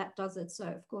study that does it. So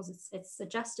of course it's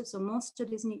suggestive, so more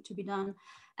studies need to be done.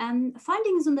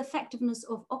 Findings on the effectiveness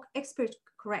of expert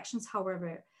corrections,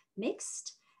 however,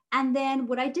 mixed. And then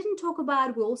what I didn't talk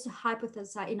about, we also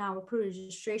hypothesized in our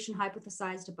pre-registration,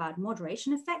 hypothesized about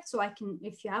moderation effect. So I can,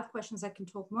 if you have questions, I can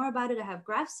talk more about it. I have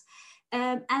graphs,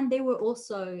 and they were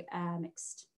also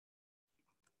mixed.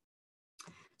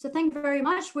 So thank you very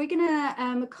much. We're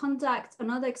gonna conduct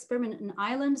another experiment in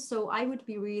Ireland. So I would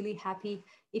be really happy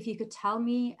if you could tell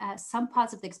me some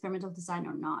parts of the experimental design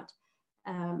are not,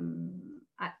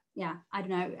 I don't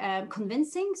know,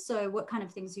 convincing. So what kind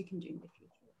of things you can do in the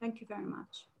future. Thank you very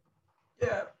much.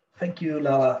 Yeah, thank you,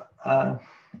 Lala.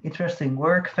 Interesting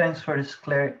work. Thanks for this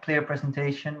clear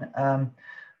presentation.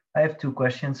 I have two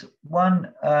questions.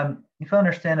 One, if I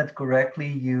understand it correctly,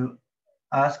 you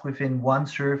ask within one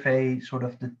survey sort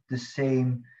of the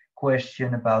same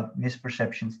question about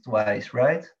misperceptions twice,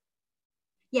 right?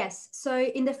 Yes. So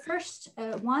in the first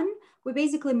one, we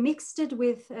basically mixed it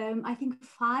with, I think,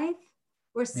 5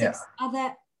 or 6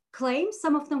 other claims.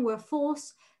 Some of them were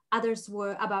false, others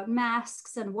were about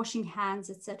masks and washing hands,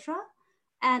 etc.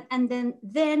 And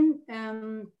then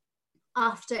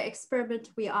after experiment,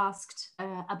 we asked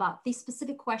about this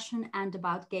specific question and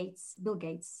about Bill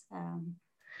Gates.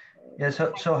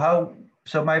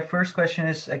 So my first question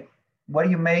is, like, what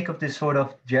do you make of this sort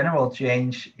of general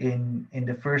change in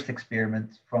the first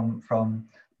experiment from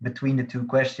between the two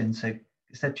questions? Like,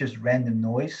 is that just random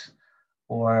noise,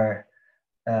 or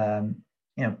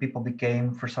people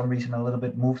became for some reason a little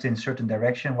bit moved in a certain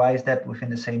direction? Why is that within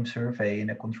the same survey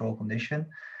in a control condition?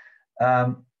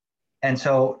 And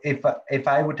so if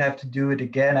I would have to do it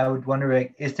again, I would wonder,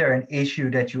 like, is there an issue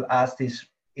that you asked this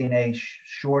in a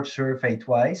short survey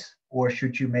twice, or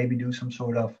should you maybe do some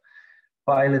sort of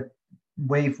pilot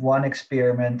wave 1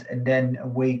 experiment and then a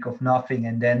week of nothing,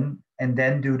 and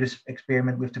then do this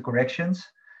experiment with the corrections?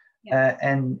 Yeah.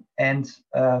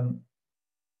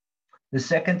 The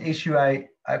second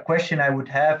question I would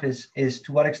have is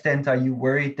to what extent are you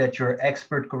worried that your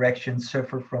expert corrections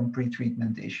suffer from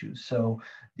pre-treatment issues? So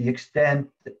the extent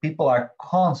that people are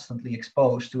constantly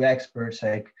exposed to experts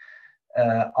like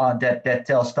that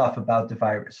tell stuff about the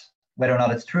virus. Whether or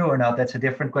not it's true or not, that's a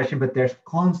different question, but there's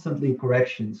constantly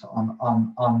corrections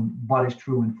on what is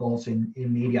true and false in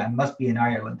media. It must be in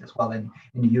Ireland as well, in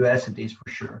the US it is for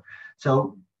sure.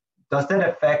 So does that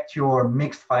affect your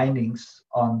mixed findings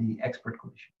on the expert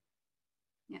commission?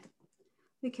 Yeah,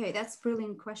 okay, that's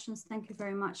brilliant questions. Thank you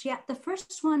very much. Yeah, the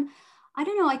first one, I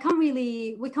don't know, we can't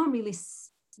really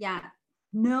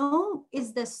know,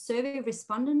 is the survey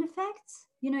respondent effect?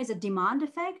 Is a demand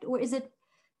effect, or is it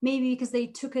maybe because they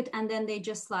took it and then they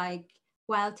just, like,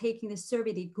 while taking the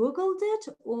survey, they Googled it,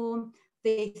 or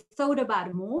they thought about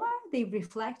it more, they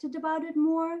reflected about it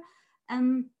more?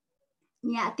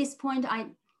 At this point,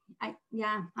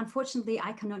 unfortunately,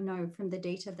 I cannot know from the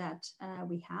data that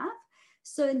we have.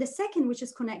 So in the second, which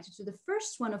is connected to the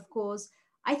first one, of course,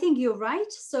 I think you're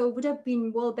right. So it would have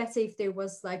been better if there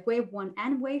was like wave 1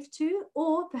 and wave 2,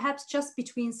 or perhaps just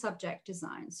between subject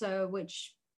design. So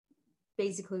which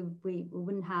basically we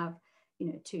wouldn't have,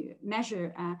 to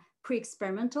measure a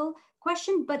pre-experimental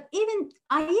question. But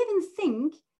I even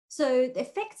think, so the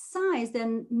effect size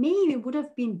then maybe would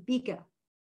have been bigger,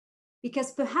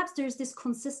 because perhaps there's this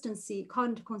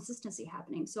cognitive consistency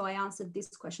happening. So I answered this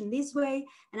question this way,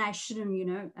 and I shouldn't,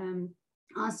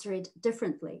 answer it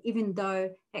differently, even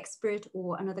though expert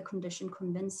or another condition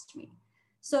convinced me.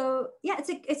 So yeah,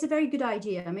 it's a very good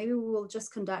idea. Maybe we will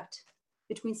just conduct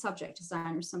between subject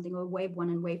design or something, or wave 1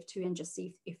 and wave 2, and just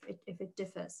see if it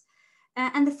differs.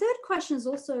 And the third question is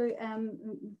also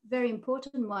very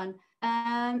important one.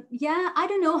 I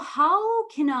don't know, how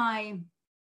can I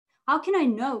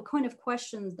know kind of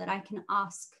questions that I can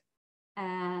ask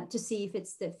to see if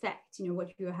it's the effect,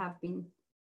 what you have been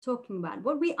talking about.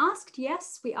 What we asked,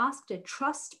 yes, we asked a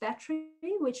trust battery,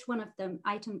 which one of the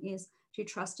item is, do you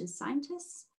trust in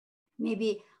scientists?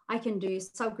 Maybe I can do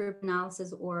subgroup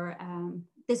analysis, or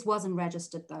this wasn't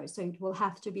registered though, so it will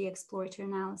have to be exploratory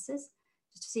analysis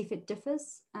just to see if it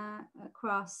differs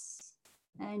across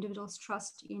individuals'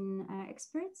 trust in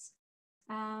experts.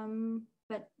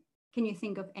 But can you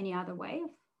think of any other way of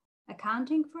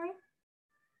accounting for it?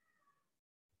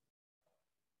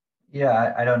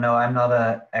 Yeah, I don't know. I'm not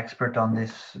an expert on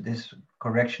this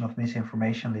correction of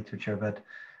misinformation literature, but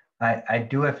I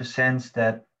do have a sense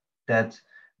that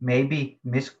maybe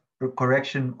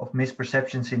correction of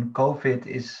misperceptions in COVID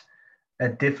is a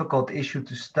difficult issue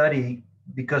to study,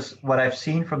 because what I've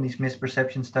seen from these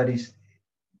misperception studies,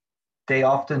 they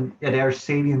often, they are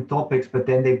salient topics, but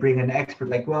then they bring an expert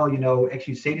like, well,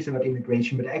 actually say this about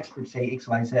immigration, but experts say X,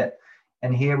 Y, Z.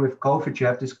 And here with COVID, you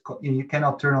have this, you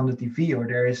cannot turn on the TV, or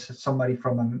there is somebody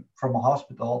from a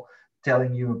hospital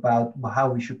telling you about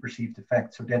how we should perceive the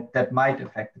facts. So that might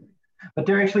affect it. But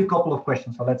there are actually a couple of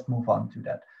questions, so let's move on to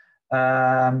that.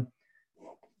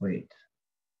 Wait.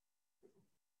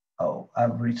 Oh, I'll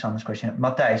read Sanne's question.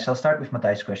 Matthijs, I'll start with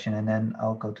Matthijs' question, and then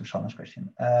I'll go to Sanne's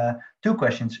question. 2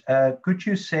 questions. Could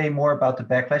you say more about the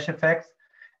backlash effect?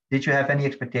 Did you have any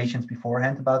expectations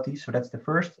beforehand about these? So that's the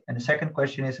first. And the second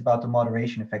question is about the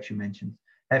moderation effects you mentioned.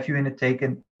 Have you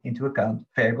taken into account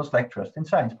variables like trust in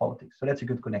science politics? So that's a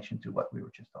good connection to what we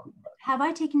were just talking about. Have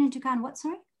I taken into account what,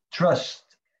 sorry?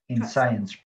 Trust in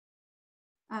science.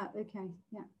 Okay,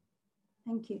 yeah,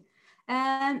 thank you.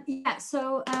 Yeah,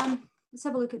 so let's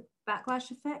have a look at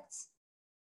backlash effects.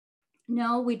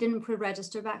 No, we didn't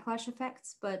pre-register backlash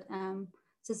effects, but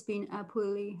this has been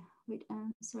poorly,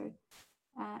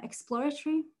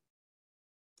 exploratory.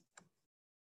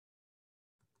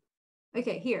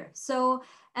 Okay, here. So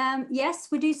yes,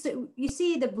 we do. So you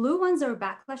see the blue ones are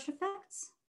backlash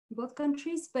effects in both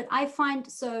countries, but I find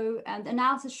the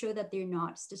analysis show that they're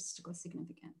not statistically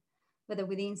significant, whether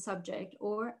within subject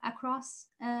or across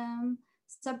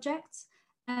subjects.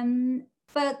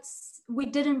 But we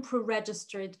didn't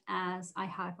pre-register it as a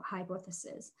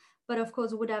hypothesis, but of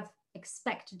course would have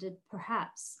expected it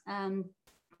perhaps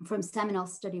from seminal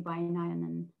study by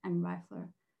Nyan and Reifler,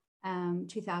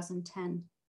 2010.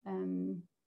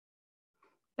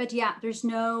 But yeah, there's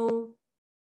no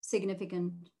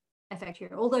significant effect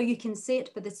here, although you can see it,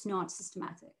 but it's not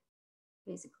systematic,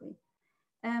 basically.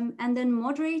 And then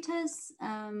moderators,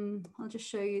 I'll just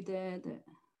show you the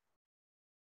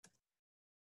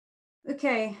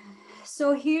okay,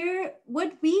 so here,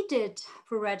 what we did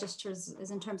for registers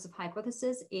is in terms of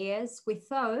hypothesis is we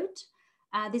thought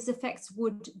these effects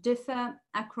would differ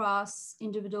across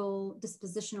individual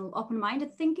dispositional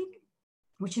open-minded thinking,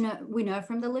 which we know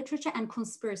from the literature, and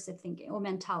conspiracy thinking or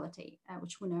mentality,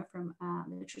 which we know from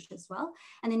the literature as well.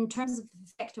 And in terms of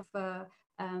effect of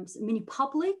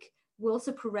mini-public, we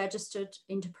also pre-registered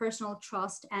interpersonal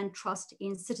trust and trust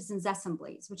in citizens'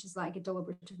 assemblies, which is like a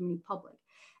deliberative mini-public.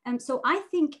 And so I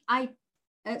think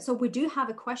so we do have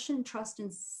a question, trust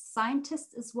in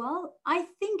scientists as well. I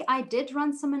think I did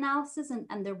run some analysis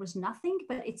and there was nothing,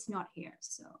 but it's not here.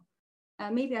 So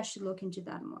maybe I should look into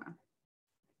that more.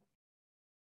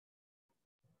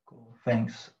 Cool,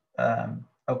 thanks.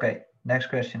 Okay, next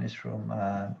question is from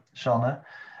Sanne.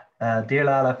 Dear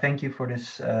Lala, thank you for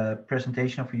this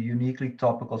presentation of a uniquely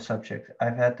topical subject.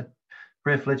 I've had the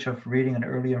privilege of reading an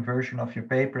earlier version of your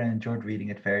paper and enjoyed reading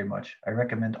it very much. I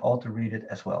recommend all to read it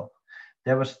as well.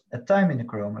 There was a time in the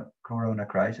corona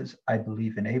crisis, I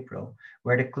believe in April,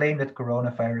 where the claim that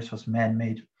coronavirus was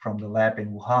man-made from the lab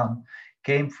in Wuhan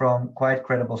came from quite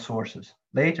credible sources.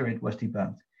 Later, it was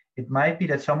debunked. It might be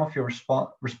that some of your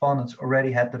respondents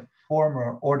already had the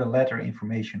former or the latter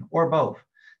information, or both,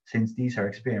 since these are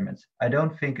experiments. I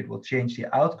don't think it will change the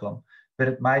outcome, but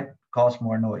it might cause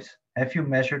more noise. Have you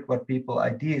measured what people's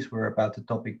ideas were about the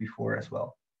topic before as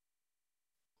well?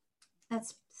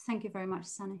 Thank you very much,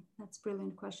 Sunny. That's a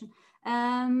brilliant question.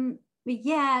 But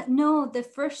yeah, no, the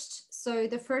first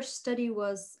study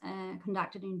was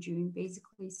conducted in June,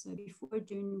 basically. So before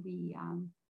June, we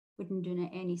wouldn't do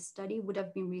any study. Would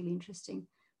have been really interesting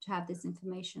to have this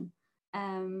information.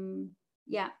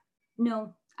 Yeah,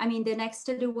 no, I mean, the next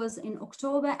study was in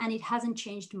October and it hasn't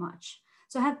changed much.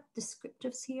 So I have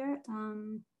descriptives here.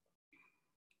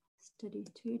 Study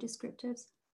 2 descriptives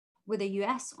with the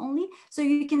US only. So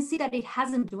you can see that it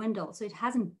hasn't dwindled. So it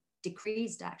hasn't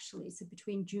decreased actually. So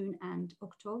between June and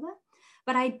October.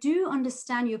 But I do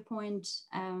understand your point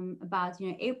about,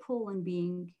 April and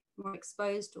being more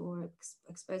exposed or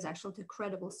exposed actually to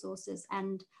credible sources.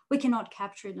 And we cannot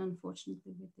capture it,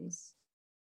 unfortunately, with this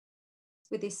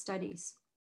with these studies.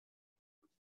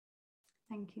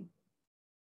 Thank you.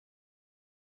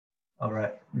 All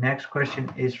right. Next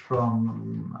question is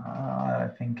from, I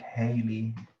think,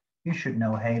 Haley. You should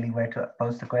know, Haley, where to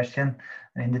post the question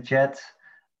in the chat.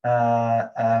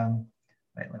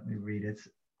 Wait, let me read it.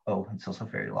 Oh, it's also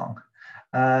very long.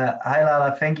 Hi,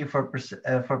 Lala. Thank you for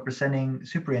presenting.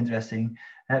 Super interesting.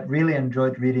 I really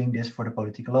enjoyed reading this for the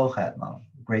Politicologe.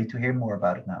 Great to hear more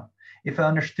about it now. If I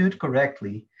understood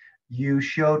correctly, you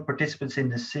showed participants in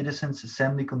the Citizens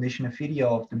Assembly condition a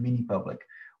video of the mini public,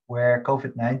 where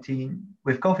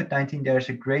with COVID-19, there's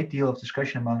a great deal of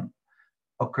discussion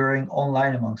occurring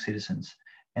online among citizens,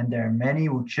 and there are many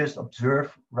who just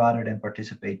observe rather than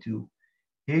participate too.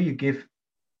 Here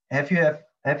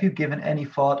have you given any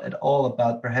thought at all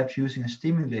about perhaps using a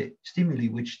stimuli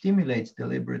which stimulates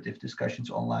deliberative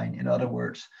discussions online? In other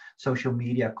words, social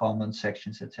media comments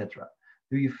sections, etc.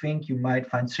 Do you think you might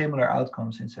find similar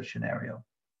outcomes in such a scenario?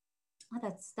 Oh,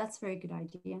 that's a very good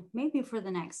idea. Maybe for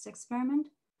the next experiment,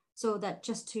 so that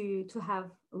just to have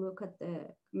a look at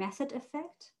the method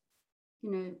effect,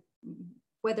 you know,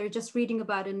 whether just reading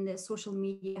about it in the social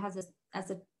media has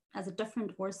a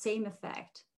different or same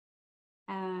effect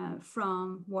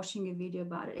from watching a video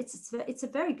about it. It's a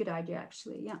very good idea,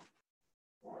 actually. Yeah,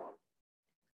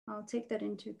 I'll take that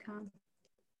into account.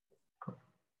 Cool.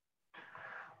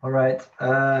 All right.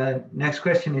 Next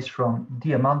question is from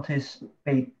Diamantis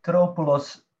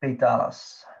Petropoulos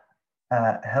Petalas.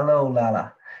 Hello,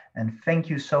 Lala, and thank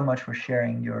you so much for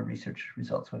sharing your research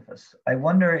results with us. I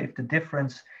wonder if the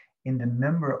difference in the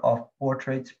number of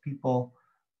portraits people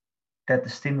that the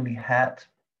stimuli had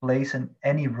plays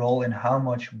any role in how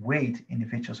much weight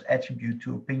individuals attribute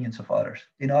to opinions of others.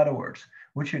 In other words,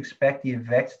 would you expect the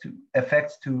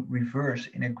effects to reverse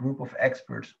in a group of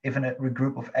experts if a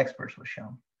group of experts was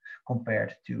shown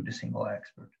compared to the single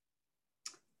expert?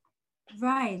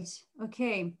 Right.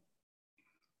 Okay.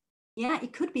 Yeah,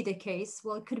 it could be the case.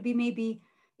 Well, it could be maybe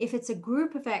if it's a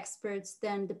group of experts,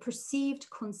 then the perceived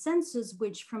consensus,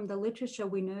 which from the literature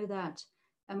we know that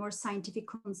a more scientific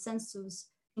consensus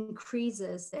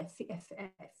increases the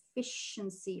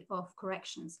efficiency of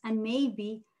corrections, and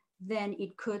maybe then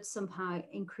it could somehow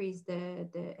increase the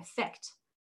effect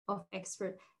of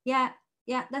expert. Yeah,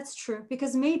 that's true,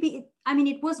 because maybe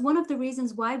it was one of the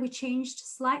reasons why we changed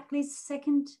slightly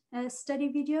second study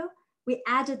video. We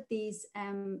added these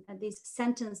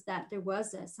sentence that there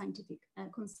was a scientific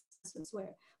consensus,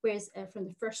 whereas from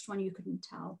the first one you couldn't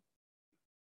tell.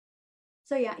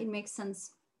 So yeah, it makes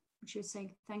sense what you're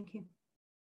saying. Thank you.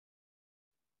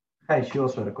 Hi, she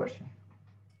also had a question.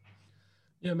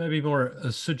 Yeah, maybe more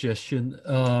a suggestion.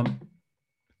 I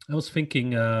was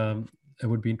thinking it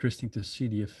would be interesting to see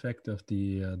the effect of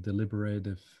the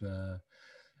deliberative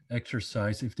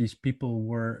exercise if these people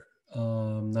were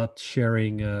not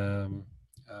sharing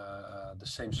the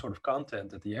same sort of content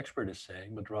that the expert is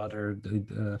saying, but rather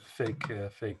the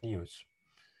fake news.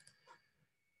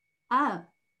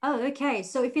 Oh, okay.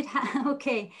 So if it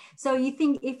okay, so you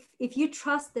think if you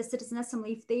trust the Citizen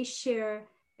Assembly, if they share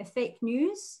a fake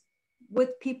news,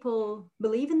 would people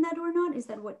believe in that or not? Is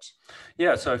that what?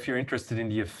 Yeah. So if you're interested in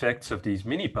the effects of these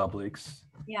mini publics,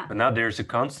 yeah. But now there's a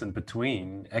constant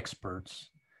between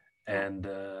experts and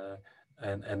the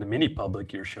mini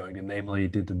public you're showing, and namely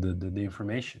the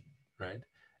information, right?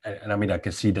 And I mean, I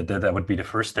can see that would be the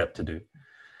first step to do.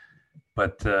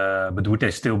 But would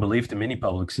they still believe the mini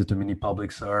publics if the mini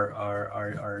publics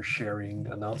are sharing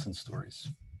nonsense stories?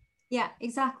 Yeah,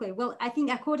 exactly. Well, I think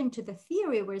according to the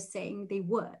theory, we're saying they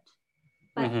would,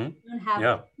 but we don't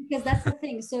have, because that's the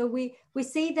thing. So we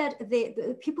say that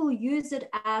the people use it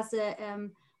as a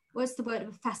what's the word,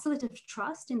 facilitative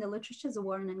trust in the literature, as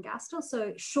Warren and Gastel.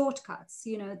 So shortcuts,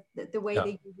 you know, the way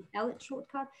they use the Elliott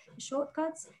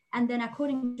shortcuts. And then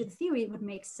according to the theory, it would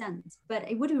make sense. But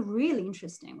it would be really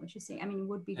interesting what you say. I mean, it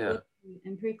would be good to be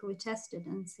empirically tested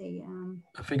and say.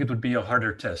 I think it would be a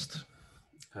harder test.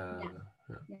 Yeah,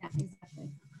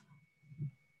 exactly.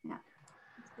 Yeah.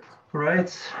 All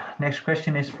right. Next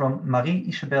question is from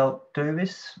Marie-Isabel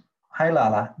Teuwis. Hi,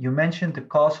 Lala. You mentioned the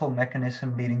causal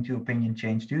mechanism leading to opinion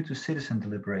change due to citizen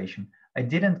deliberation. I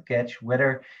didn't catch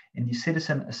whether in the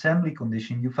Citizen Assembly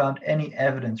condition you found any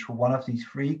evidence for one of these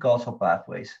three causal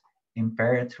pathways: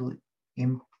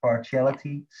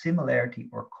 impartiality, similarity,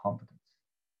 or competence.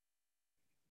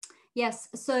 Yes,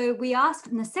 so we asked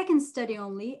in the second study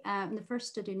only, in the first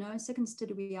study, no, in the second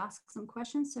study we asked some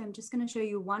questions. So I'm just going to show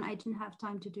you one. I didn't have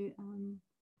time to do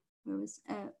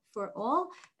for all,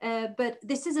 but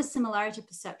this is a similarity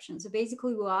perception. So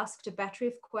basically we asked a battery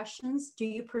of questions. Do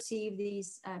you perceive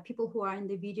these people who are in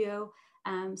the video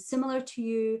similar to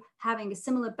you, having a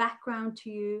similar background to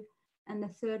you? and the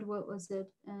third, what was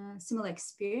it? Similar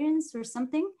experience or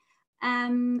something.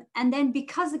 And then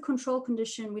because the control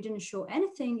condition, we didn't show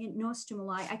anything, no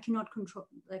stimuli, I cannot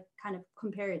kind of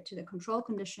compare it to the control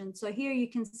condition. So here you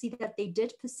can see that they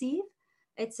did perceive.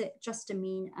 It's just a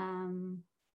mean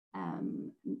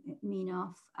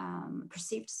of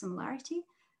perceived similarity.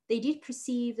 They did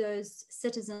perceive those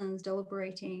citizens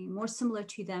deliberating more similar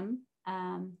to them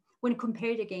when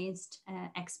compared against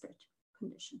expert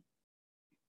condition.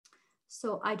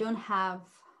 So I don't have,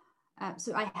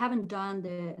 so I haven't done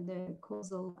the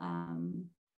causal,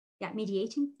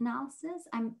 mediating analysis.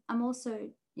 I'm also,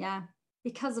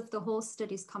 because of the whole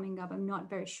studies coming up, I'm not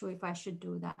very sure if I should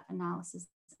do that analysis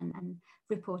and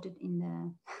report it in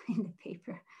the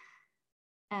paper.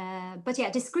 But yeah,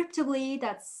 descriptively,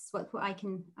 that's what I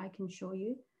can show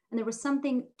you. And there was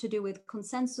something to do with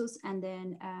consensus and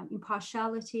then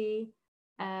impartiality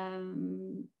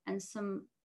and some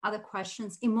other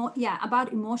questions,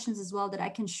 about emotions as well that I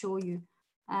can show you.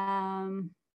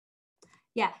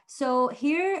 So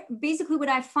here, basically what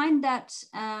I find that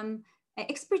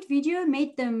expert video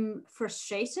made them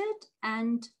frustrated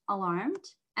and alarmed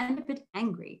and a bit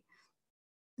angry.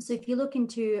 So if you look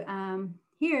into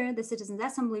here, the Citizens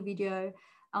Assembly video,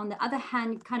 on the other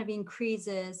hand, it kind of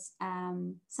increases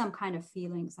some kind of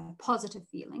feelings, like positive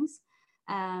feelings.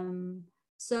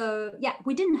 So yeah,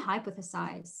 we didn't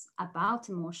hypothesize about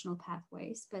emotional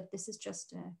pathways, but this is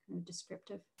just a kind of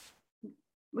descriptive,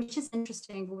 which is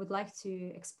interesting. We would like to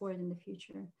explore it in the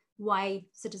future. Why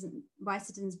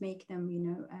citizens make them,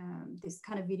 this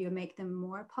kind of video make them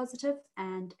more positive,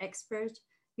 and expert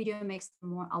video makes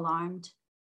them more alarmed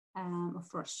or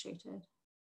frustrated.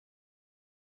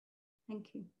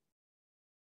 Thank you.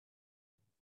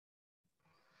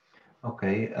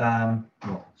 Okay.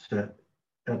 Well, so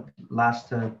the last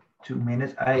 2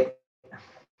 minutes, I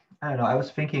don't know. I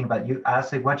was thinking about, you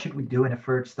asked like, what should we do in a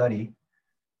third study?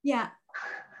 Yeah.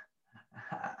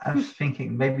 I was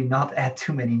thinking maybe not add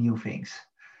too many new things.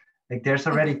 Like there's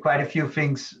already quite a few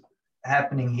things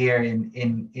happening here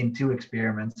in 2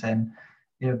 experiments, and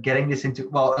getting this into,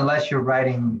 well, unless you're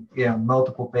writing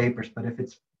multiple papers, but if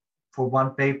it's for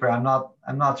 1 paper, I'm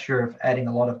not sure if adding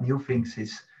a lot of new things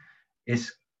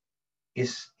is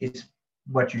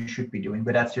what you should be doing.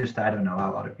 But that's just, I don't know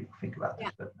how other people think about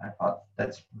this, but I thought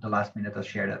that's the last minute I'll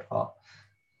share that thought.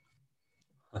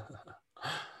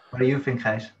 What do you think,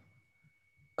 Gijs?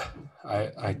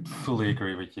 I fully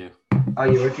agree with you. Oh,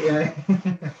 you agree?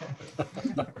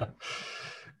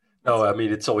 No, I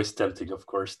mean, it's always tempting, of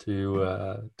course, to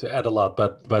add a lot,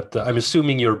 but I'm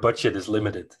assuming your budget is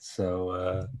limited.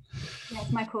 So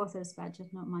it's my course's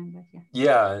budget, not mine, but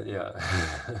yeah.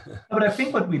 But I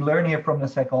think what we learn here from the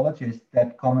psychologists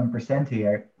that come and present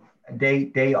here,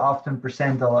 they often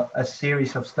present a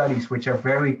series of studies which are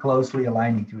very closely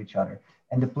aligning to each other.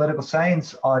 And the political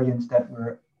science audience that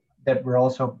we're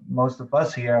also, most of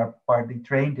us here are partly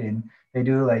trained in, they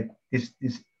do like this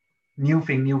new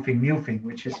thing,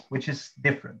 which is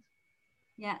different.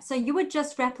 Yeah. So you would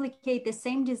just replicate the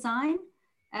same design.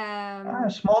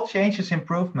 Small changes,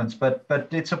 improvements, but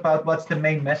it's about what's the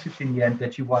main message in the end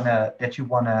that you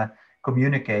wanna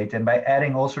communicate. And by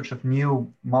adding all sorts of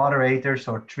new moderators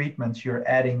or treatments, you're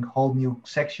adding whole new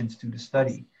sections to the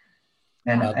study.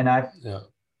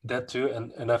 That too,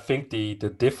 and I think the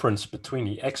difference between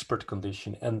the expert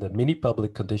condition and the mini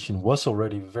public condition was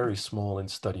already very small in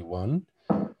study 1.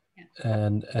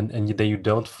 And then you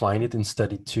don't find it in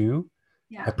study 2.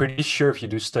 Yeah. I'm pretty sure if you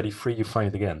do study 3, you find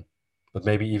it again, but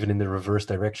maybe even in the reverse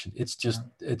direction. It's just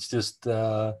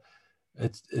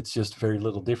very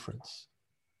little difference.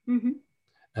 Mm-hmm.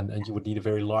 And you would need a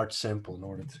very large sample in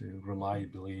order to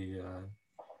reliably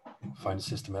find a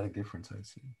systematic difference, I'd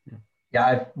say.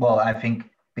 I think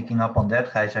picking up on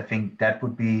that, guys, I think that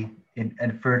would be in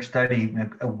a third study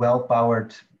a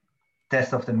well-powered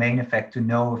test of the main effect to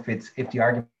know if the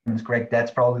argument is correct.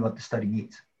 That's probably what the study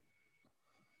needs.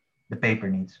 The paper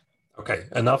needs. Okay,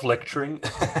 enough lecturing.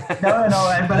 No.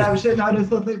 But I was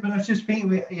just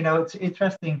thinking, it's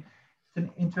interesting. It's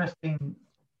an interesting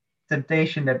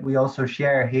temptation that we also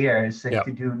share here, is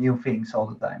to do new things all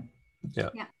the time. Yeah.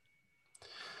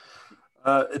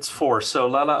 It's 4. So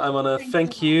Lala, I want to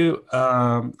thank you.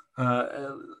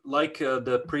 Like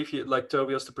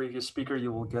Tobias, the previous speaker,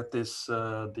 you will get this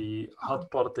the Hot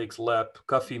Politics Lab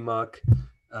coffee mug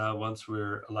once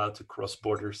we're allowed to cross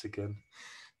borders again,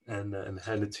 and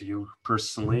hand it to you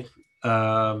personally.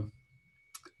 And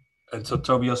so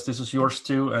Tobias, this is yours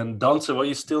too. And Dante, well,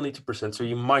 you still need to present, so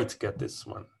you might get this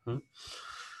one.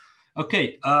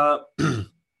 Okay.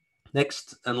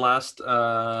 Next and last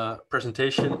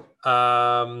presentation,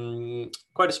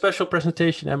 quite a special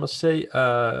presentation, I must say.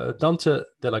 Dante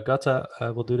Della Gatta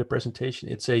will do the presentation.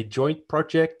 It's a joint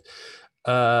project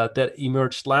that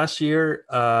emerged last year.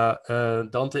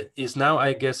 Dante is now,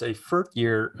 I guess, a third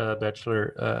year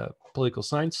bachelor political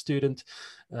science student.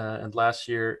 And last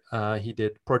year he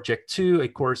did Project 2, a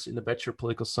course in the Bachelor of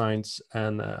Political Science,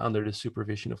 and under the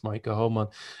supervision of Maaike Homan.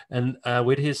 And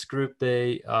with his group,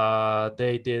 they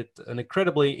did an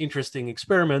incredibly interesting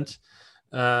experiment.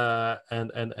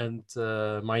 And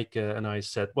Maaike and I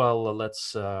said, well,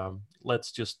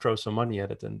 let's just throw some money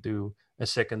at it and do a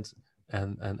second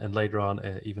and later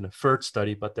on even a third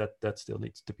study, but that still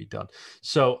needs to be done.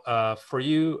 So for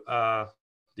you,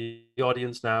 the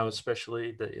audience now,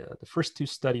 especially the first two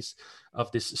studies of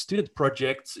this student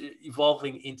project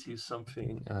evolving into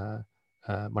something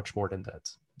much more than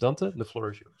that. Dante, the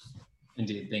floor is yours.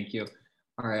 Indeed, thank you.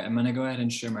 All right, I'm gonna go ahead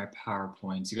and share my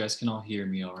PowerPoint. You guys can all hear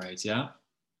me all right, yeah?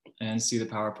 And see the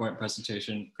PowerPoint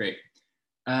presentation, great.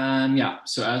 Yeah,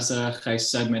 so as Gijs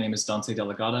said, my name is Dante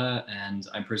Della Gatta, and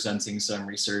I'm presenting some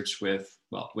research with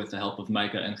the help of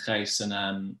Maaike and Gijs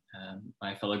and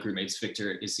my fellow groupmates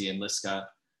Victor, Izzy, and Liska.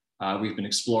 We've been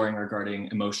exploring regarding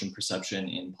emotion perception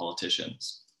in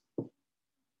politicians.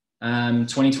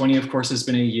 2020, of course, has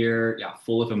been a year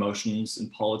full of emotions in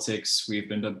politics. We've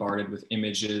been bombarded with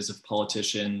images of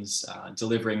politicians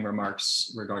delivering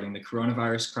remarks regarding the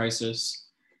coronavirus crisis.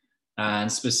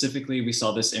 And specifically, we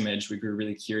saw this image. We grew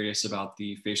really curious about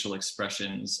the facial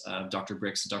expressions of Dr.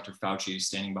 Birx and Dr. Fauci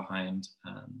standing behind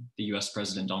the US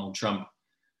President Donald Trump.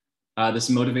 This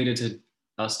motivated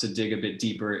us to dig a bit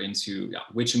deeper into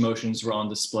which emotions were on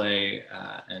display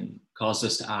and caused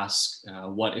us to ask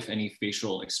what, if any,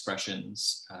 facial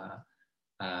expressions,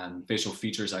 facial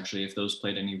features actually, if those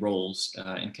played any roles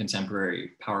in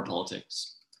contemporary power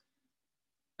politics.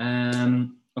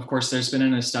 Of course, there's been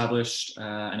an established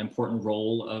an important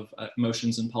role of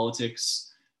emotions in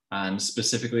politics.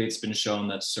 Specifically, it's been shown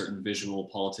that certain visual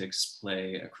politics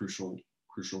play a crucial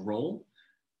role.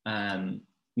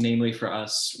 Namely, for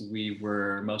us, we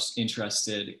were most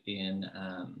interested in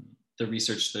the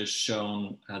research that has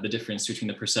shown the difference between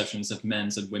the perceptions of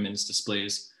men's and women's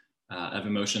displays of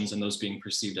emotions and those being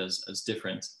perceived as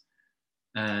different.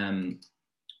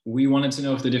 We wanted to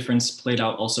know if the difference played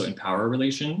out also in power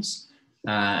relations.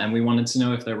 And we wanted to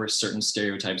know if there were certain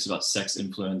stereotypes about sex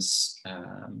influence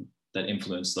that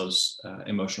influence those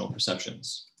emotional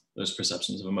perceptions, those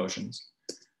perceptions of emotions.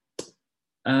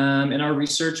 In our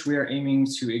research, we are aiming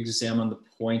to examine the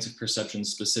point of perception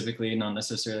specifically, not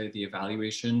necessarily the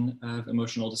evaluation of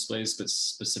emotional displays, but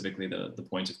specifically the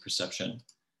point of perception.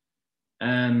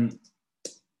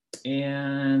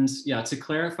 And yeah, to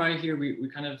clarify here, we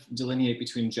kind of delineate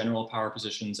between general power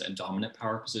positions and dominant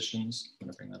power positions. I'm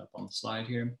gonna bring that up on the slide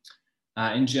here.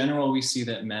 In general, we see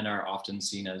that men are often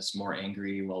seen as more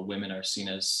angry, while women are seen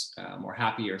as more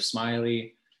happy or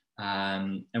smiley.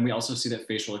 And we also see that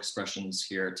facial expressions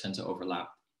here tend to overlap,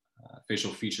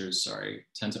 facial features, sorry,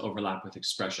 tend to overlap with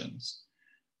expressions.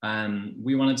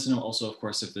 We wanted to know also, of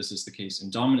course, if this is the case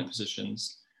in dominant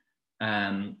positions.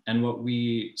 And what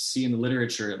we see in the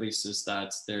literature, at least, is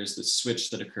that there's this switch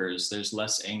that occurs. There's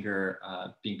less anger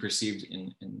being perceived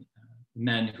in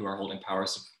men who are holding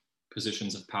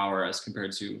positions of power as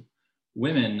compared to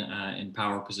women in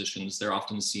power positions. They're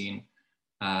often seen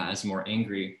as more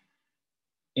angry.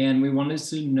 And we wanted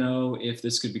to know if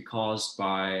this could be caused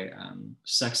by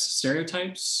sex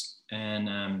stereotypes.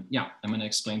 And yeah, I'm going to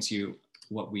explain to you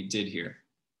what we did here.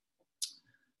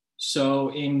 So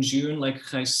in June,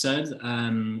 like I said,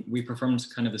 we performed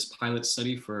kind of this pilot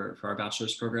study for our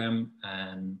bachelor's program,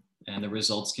 and the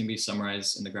results can be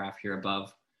summarized in the graph here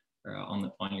above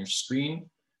on your screen.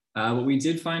 What we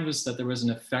did find was that there was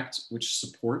an effect which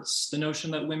supports the notion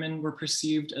that women were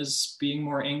perceived as being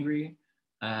more angry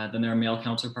than their male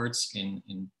counterparts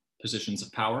in positions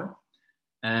of power.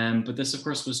 But this, of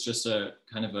course, was just a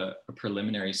kind of a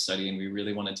preliminary study, and we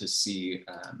really wanted to see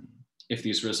if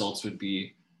these results would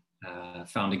be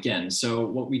found again. So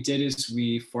what we did is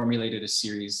we formulated a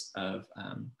series of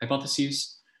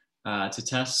hypotheses to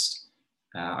test.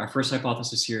 Our first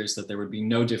hypothesis here is that there would be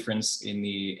no difference in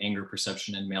the anger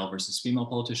perception in male versus female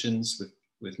politicians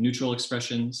with neutral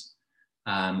expressions.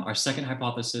 Our second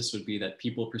hypothesis would be that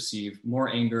people perceive more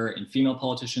anger in female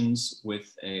politicians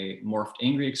with a morphed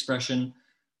angry expression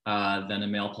than a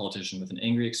male politician with an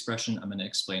angry expression. I'm going to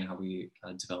explain how we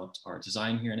developed our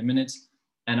design here in a minute.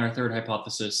 And our third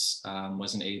hypothesis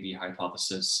was an A/B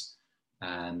hypothesis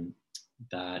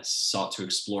that sought to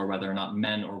explore whether or not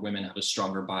men or women have a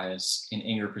stronger bias in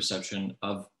anger perception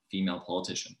of female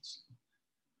politicians.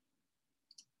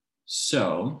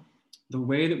 So the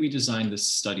way that we designed this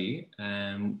study,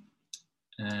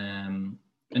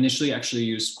 initially actually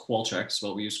used Qualtrics.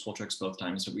 Well, we used Qualtrics both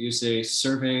times, but we used a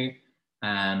survey,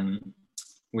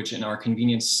 which in our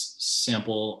convenience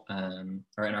sample,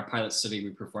 or in our pilot study,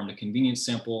 we performed a convenience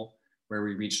sample where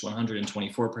we reached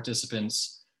 124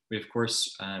 participants. We, of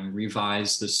course,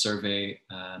 revised this survey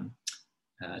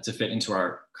to fit into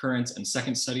our current and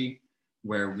second study,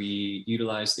 where we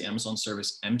utilized the Amazon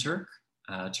service mTurk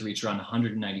to reach around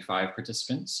 195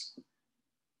 participants.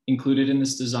 Included in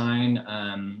this design,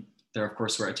 there, of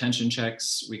course, were attention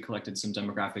checks. We collected some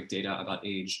demographic data about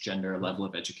age, gender, level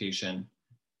of education.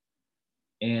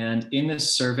 And in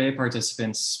this survey,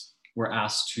 participants were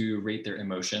asked to rate their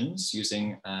emotions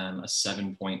using a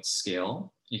 7-point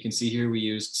scale. You can see here we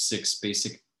used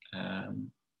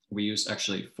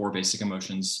actually 4 basic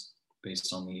emotions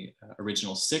based on the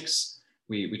original 6.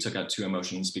 We took out 2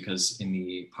 emotions because in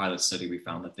the pilot study, we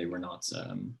found that they were not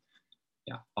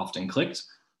often clicked.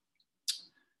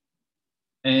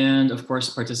 And of course,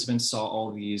 participants saw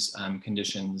all these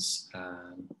conditions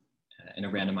in a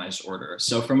randomized order.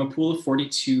 So from a pool of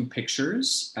 42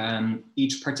 pictures,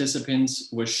 each participant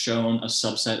was shown a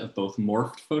subset of both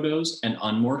morphed photos and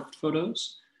unmorphed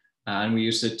photos. And we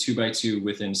used a 2x2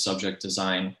 within subject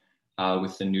design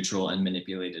with the neutral and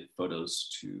manipulated photos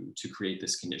to create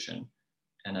this condition.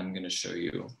 And I'm going to show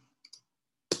you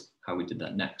how we did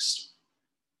that next.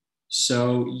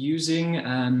 So using,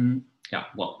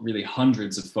 really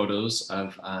hundreds of photos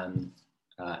of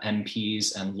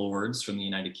MPs and lords from the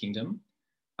United Kingdom,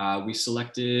 we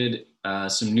selected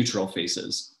some neutral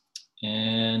faces.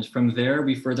 And from there,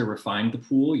 we further refined the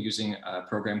pool using a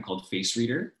program called Face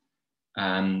Reader.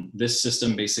 This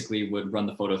system basically would run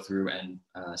the photo through and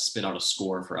spit out a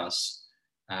score for us.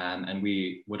 And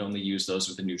we would only use those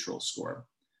with a neutral score.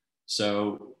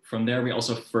 So from there, we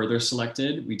also further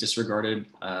selected, we disregarded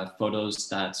photos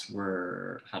that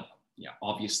had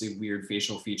obviously weird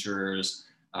facial features.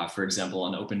 For example,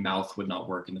 an open mouth would not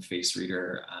work in the Face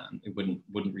Reader. It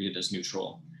wouldn't read it as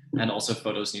neutral. And also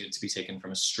photos needed to be taken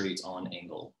from a straight on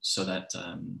angle so that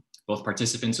both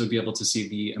participants would be able to see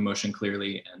the emotion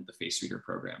clearly and the Face Reader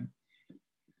program.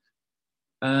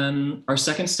 Our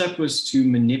second step was to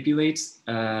manipulate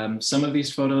some of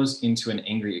these photos into an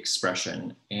angry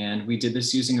expression. And we did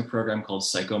this using a program called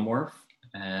Psychomorph.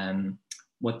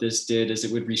 What this did is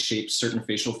it would reshape certain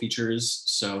facial features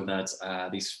so that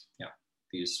these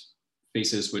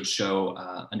faces would show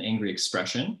an angry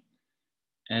expression.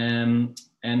 And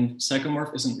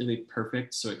Psychomorph isn't really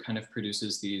perfect, so it kind of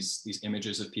produces these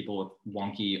images of people with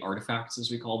wonky artifacts,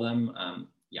 as we call them.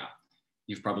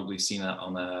 You've probably seen that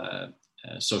on the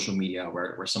social media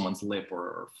where someone's lip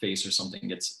or face or something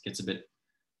gets a bit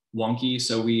wonky.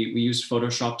 So we used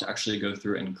Photoshop to actually go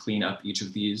through and clean up each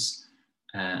of these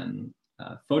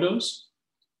photos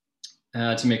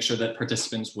to make sure that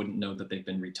participants wouldn't know that they've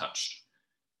been retouched.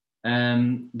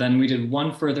 Then we did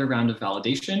one further round of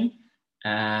validation,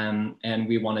 and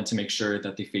we wanted to make sure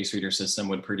that the Face Reader system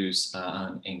would produce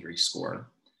an angry score.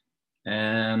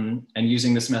 And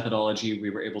using this methodology,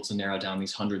 we were able to narrow down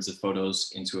these hundreds of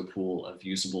photos into a pool of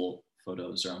usable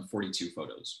photos, around 42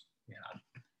 photos we had.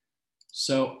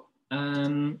 So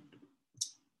the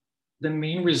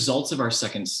main results of our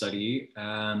second study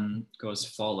go as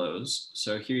follows.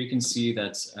 So here you can see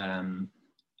that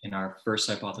in our first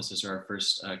hypothesis or our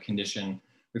first condition,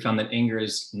 we found that anger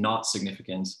is not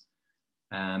significant,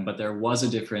 but there was a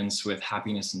difference with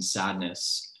happiness and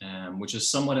sadness, which is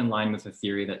somewhat in line with the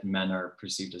theory that men are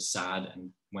perceived as sad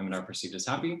and women are perceived as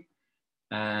happy.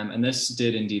 And this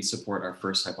did indeed support our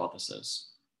first hypothesis.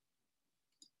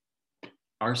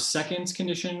 Our second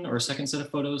condition or second set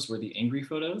of photos were the angry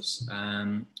photos.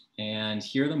 And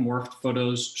here the morphed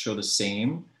photos show the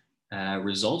same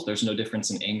result. There's no difference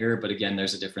in anger, but again,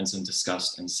 there's a difference in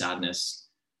disgust and sadness,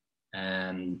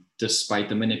 despite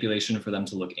the manipulation for them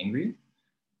to look angry.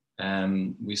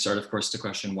 We start, of course, to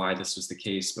question why this was the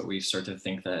case, but we start to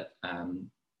think that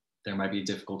there might be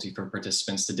difficulty for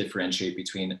participants to differentiate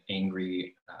between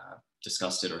angry,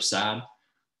 disgusted, or sad.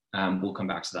 We'll come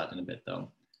back to that in a bit, though.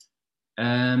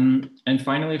 And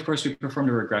finally, of course, we performed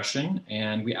a regression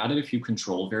and we added a few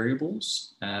control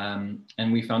variables,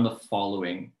 and we found the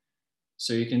following.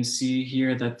 So you can see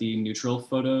here that the neutral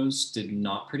photos did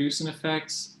not produce an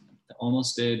effect. They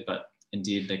almost did, but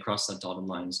indeed they crossed that dotted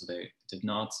line, so they did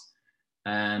not.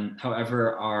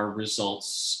 However, our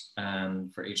results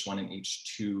for H1 and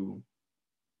H2,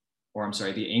 or I'm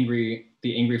sorry, the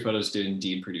angry photos did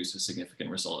indeed produce a significant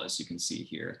result, as you can see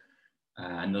here.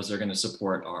 And those are going to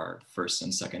support our first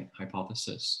and second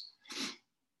hypothesis.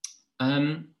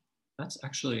 That's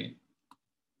actually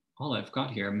all I've got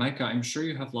here. Micah, I'm sure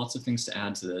you have lots of things to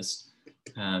add to this,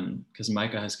 because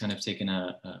Micah has kind of taken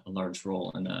a large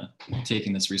role in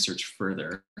taking this research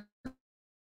further.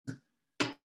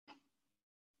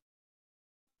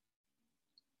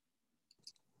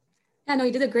 Yeah, no,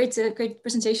 you did a great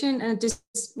presentation. And just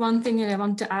one thing I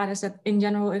want to add is that in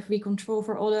general, if we control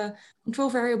for all the control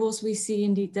variables, we see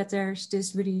indeed that there's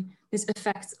this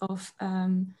effect of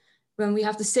when we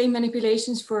have the same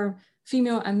manipulations for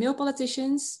female and male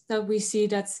politicians, that we see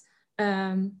that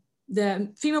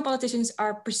the female politicians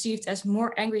are perceived as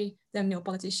more angry than male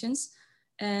politicians.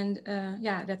 And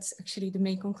yeah, that's actually the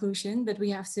main conclusion, but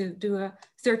we have to do a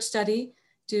third study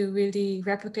to really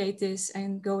replicate this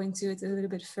and go into it a little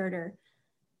bit further.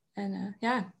 And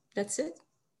yeah, that's it.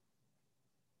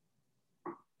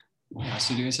 Yeah,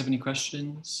 so do you guys have any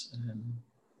questions?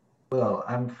 Well,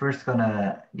 I'm first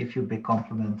gonna give you a big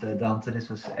compliment, Dante. This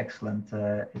was excellent.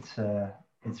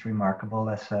 It's remarkable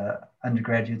as an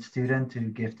undergraduate student to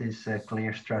give this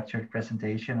clear, structured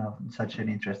presentation of such an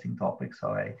interesting topic. So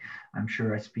I'm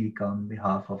sure I speak on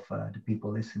behalf of the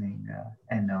people listening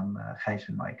and on Gijs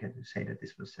and Maaike to say that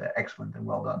this was excellent and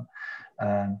well done.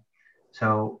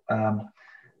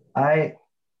 I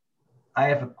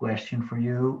have a question for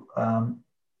you.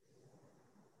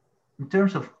 In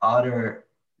terms of other,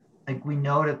 like, we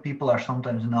know that people are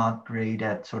sometimes not great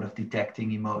at sort of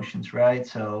detecting emotions, right?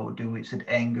 So is it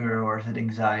anger or is it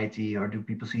anxiety, or do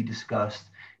people see disgust?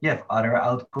 You have other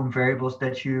outcome variables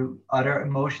other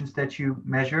emotions that you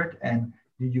measured, and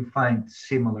do you find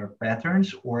similar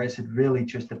patterns, or is it really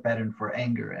just a pattern for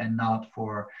anger and not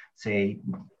for, say,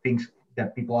 things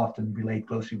that people often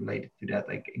closely related to that,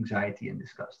 like anxiety and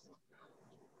disgust?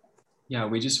 Yeah,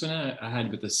 we just went ahead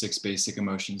with the 6 basic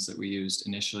emotions that we used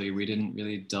initially. We didn't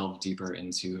really delve deeper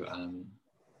into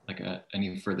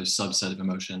any further subset of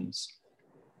emotions,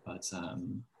 but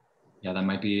yeah, that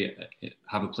might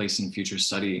have a place in future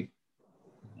study.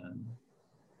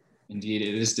 Indeed,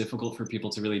 it is difficult for people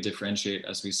to really differentiate,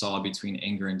 as we saw, between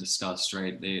anger and disgust,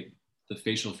 right? The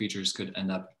facial features could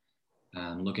end up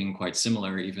looking quite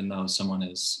similar, even though someone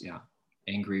is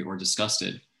angry or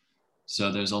disgusted. So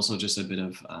there's also just a bit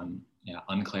of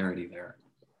unclarity there.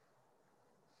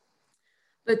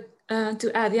 But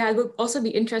to add, yeah, it would also be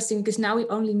interesting because now we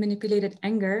only manipulated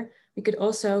anger. We could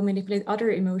also manipulate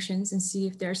other emotions and see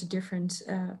if there's a different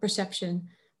perception,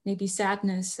 maybe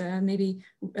sadness, maybe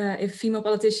if female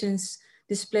politicians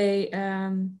display,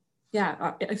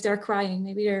 if they're crying,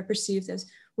 maybe they're perceived as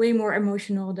way more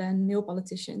emotional than male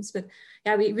politicians. But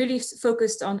yeah, we really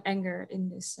focused on anger in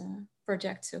this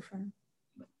project so far.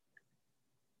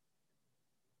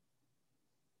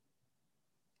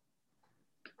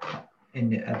 In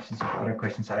the absence of other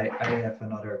questions, I have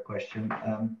another question.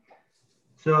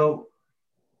 So,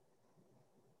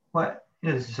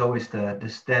 this is always the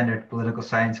standard political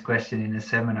science question in a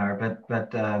seminar,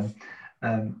 but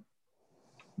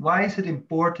why is it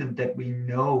important that we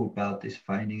know about this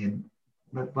finding, and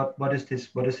what does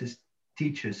this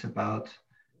teach us about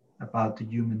the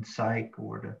human psyche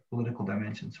or the political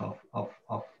dimensions of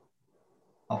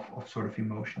sort of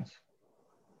emotions?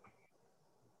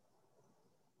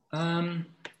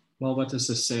 Well, what does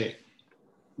this say?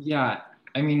 Yeah,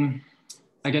 I mean,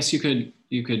 I guess you could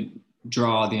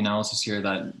draw the analysis here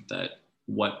that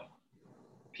what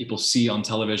people see on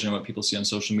television, what people see on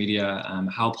social media,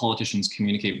 how politicians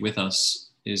communicate with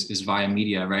us is via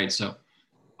media, right? So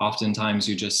oftentimes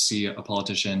you just see a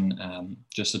politician,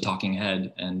 just a talking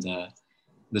head, and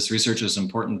this research is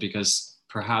important because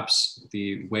perhaps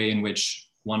the way in which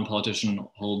one politician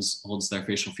holds their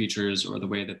facial features, or the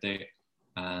way that they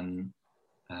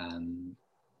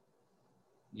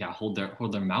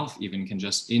hold their mouth even, can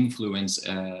just influence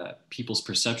people's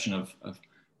perception of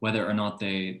whether or not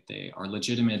they are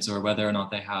legitimate, or whether or not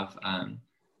they have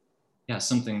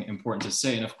something important to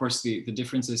say. And of course, the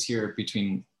differences here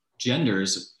between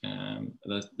genders,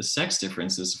 the sex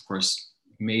difference is of course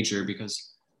major,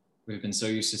 because we've been so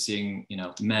used to seeing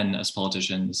men as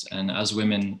politicians, and as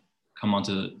women come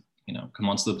onto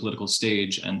the political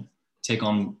stage and take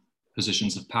on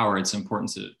positions of power, it's important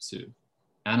to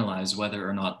analyze whether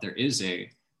or not there is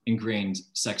a ingrained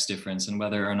sex difference, and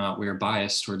whether or not we're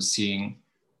biased towards seeing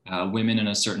women in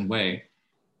a certain way.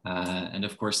 And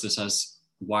of course, this has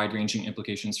wide-ranging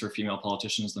implications for female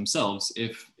politicians themselves.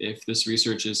 If this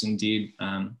research is indeed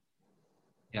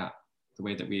the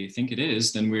way that we think it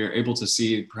is, then we're able to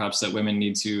see perhaps that women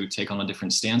need to take on a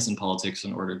different stance in politics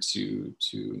in order to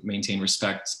maintain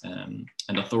respect and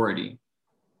authority.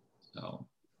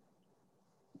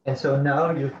 And so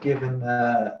now you've given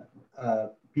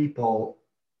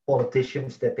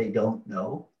politicians that they don't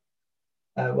know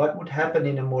What would happen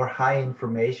in a more high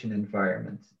information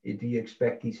environment? Do you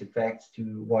expect these effects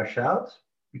to wash out,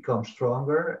 become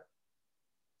stronger,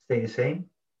 stay the same?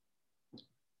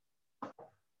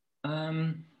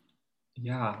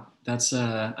 Yeah, that's,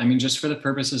 I mean, just for the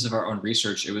purposes of our own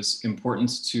research, it was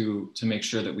important to make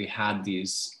sure that we had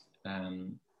these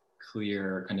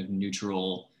clear, kind of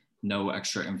neutral, no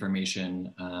extra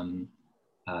information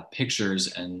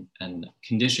pictures and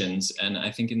conditions. And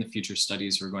I think in the future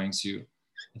studies, we're going to,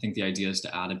 I think the idea is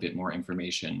to add a bit more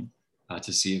information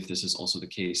to see if this is also the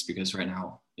case, because right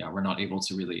now, yeah, we're not able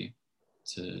to really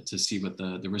to see what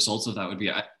the results of that would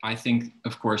be. I think,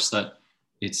 of course, that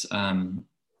it's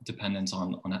dependent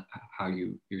on how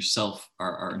you yourself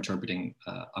are interpreting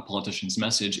a politician's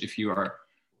message. If you are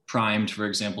primed, for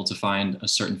example, to find a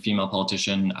certain female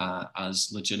politician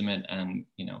as legitimate and,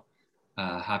 you know,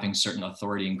 having certain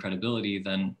authority and credibility,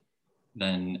 then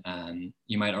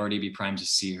you might already be primed to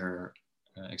see her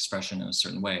expression in a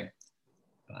certain way.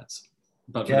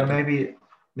 But yeah,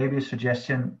 maybe a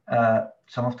suggestion.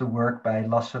 Some of the work by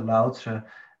Lasse Loutse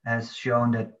has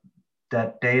shown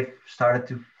that they've started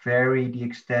to vary the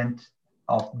extent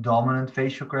of dominant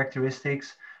facial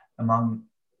characteristics among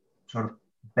sort of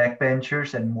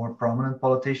backbenchers and more prominent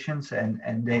politicians,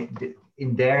 and they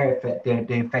in their effect, their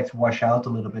effects wash out a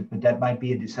little bit, but that might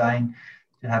be a design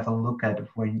to have a look at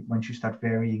once you start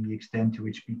varying the extent to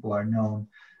which people are known.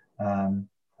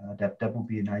 That would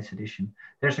be a nice addition.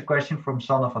 There's a question from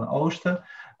Sanne van Oosten.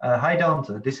 Hi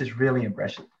Dante, this is really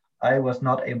impressive. I was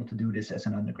not able to do this as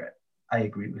an undergrad. I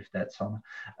agree with that, Sanne.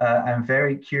 I'm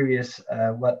very curious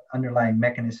what underlying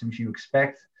mechanisms you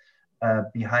expect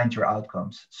behind your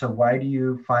outcomes. So why do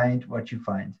you find what you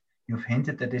find? You've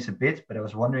hinted at this a bit, but I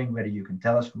was wondering whether you can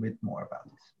tell us a bit more about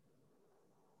this.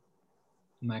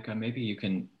 Micah, maybe you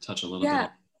can touch a little bit.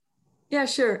 Yeah,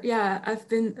 sure. Yeah, I've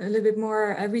been a little bit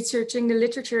more researching the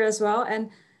literature as well. And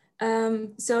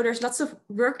so there's lots of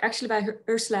work actually by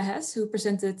Ursula Hess, who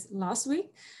presented last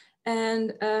week.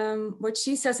 And what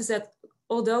she says is that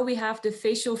although we have the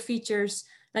facial features,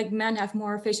 like men have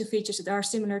more facial features that are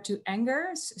similar to anger,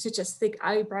 such as thick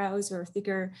eyebrows or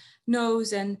thicker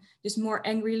nose and just more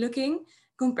angry looking,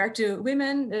 compared to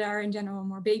women that are in general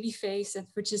more baby faced,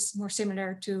 which is more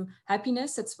similar to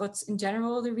happiness. That's what's in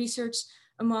general the research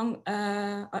among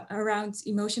around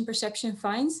emotion perception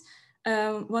finds.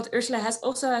 What Ursula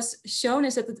has shown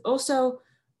is that it also,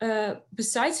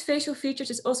 besides facial features,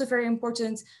 it's also very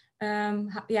important,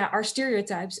 our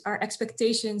stereotypes, our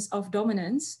expectations of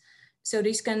dominance. So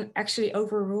these can actually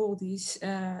overrule these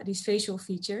facial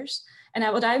features. And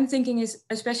what I'm thinking is,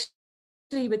 especially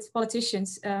with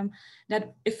politicians,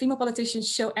 that if female politicians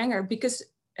show anger, because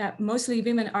mostly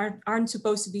women aren't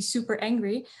supposed to be super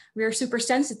angry, we are super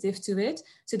sensitive to it.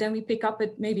 So then we pick up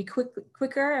it maybe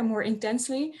quicker and more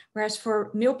intensely. Whereas for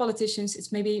male politicians,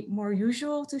 it's maybe more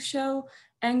usual to show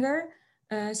anger.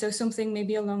 So something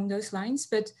maybe along those lines.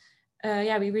 But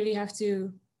we really have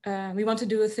to, we want to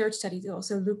do a third study to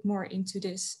also look more into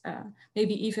this,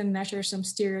 maybe even measure some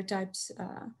stereotypes,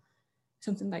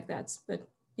 something like that. But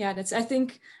yeah, that's, I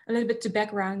think, a little bit the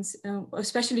background,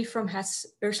 especially from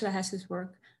Ursula Hess's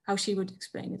work, how she would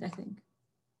explain it, I think.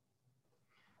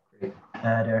 Great.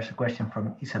 There's a question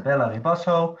from Isabella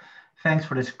Ribasso. Thanks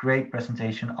for this great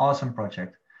presentation, awesome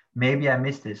project. Maybe I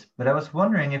missed this, but I was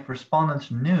wondering if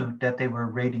respondents knew that they were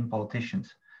rating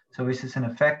politicians. So is this an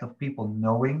effect of people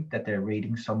knowing that they're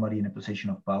rating somebody in a position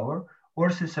of power, or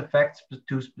is this effect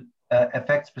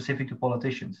specific to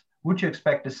politicians? Would you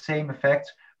expect the same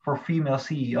effect for female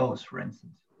CEOs, for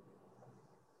instance?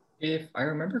 If I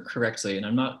remember correctly,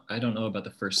 and I don't know about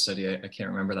the first study, I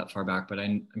can't remember that far back, but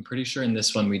I'm pretty sure in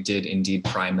this one we did indeed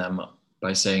prime them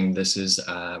by saying this is,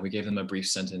 we gave them a brief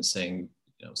sentence saying,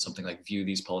 you know, something like view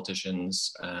these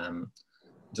politicians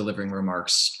delivering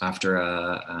remarks after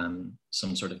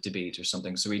some sort of debate or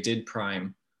something. So we did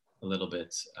prime a little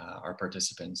bit our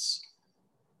participants.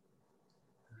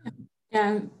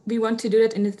 Yeah, we want to do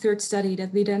that in the third study,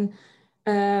 that we then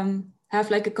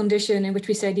have like a condition in which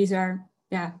we say these are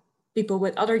people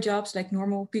with other jobs, like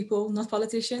normal people, not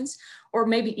politicians, or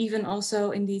maybe even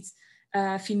also indeed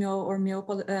female or male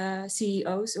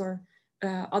CEOs or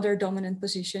other dominant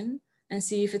position, and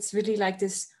see if it's really like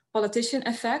this politician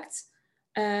effect.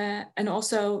 And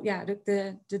also,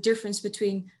 the difference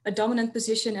between a dominant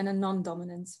position and a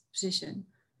non-dominant position,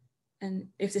 and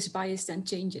if this bias then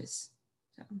changes.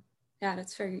 So, yeah,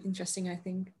 that's very interesting, I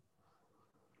think.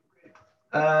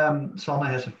 Sanne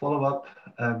has a follow-up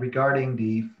regarding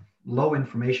the low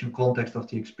information context of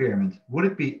the experiment, would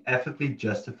it be ethically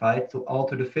justified to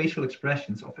alter the facial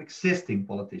expressions of existing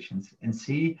politicians and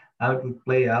see how it would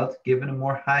play out given a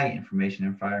more high information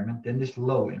environment than this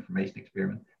low information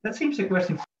experiment? That seems a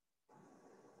question.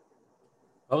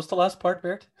 What was the last part,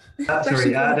 Bert?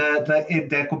 Sorry,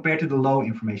 compared to the low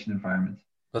information environment.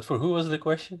 But for who was the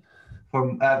question?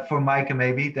 For Micah,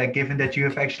 maybe, that given that you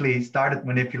have actually started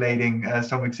manipulating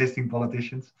some existing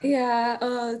politicians. Yeah,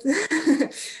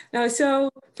 no, so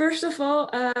first of all,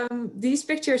 these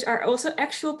pictures are also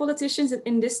actual politicians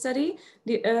in this study.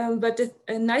 But the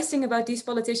nice thing about these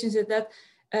politicians is that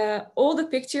all the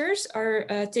pictures are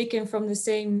taken from the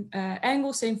same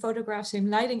angle, same photograph, same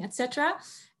lighting, etc.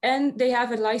 And they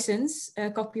have a license, a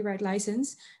copyright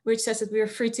license, which says that we are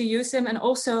free to use them and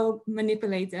also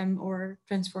manipulate them or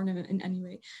transform them in any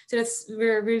way. So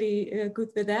we're really good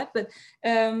with that. But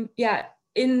yeah,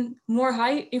 in more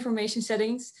high information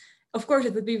settings, of course,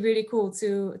 it would be really cool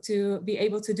to be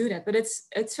able to do that. But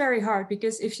it's very hard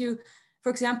because if you, for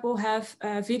example, have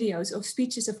videos of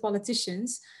speeches of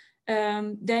politicians,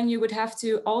 then you would have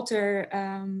to alter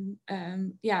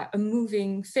a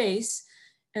moving face,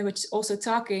 which is also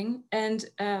talking. And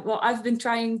well, I've been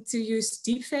trying to use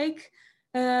deepfake,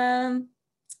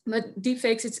 but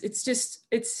deepfakes,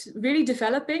 it's really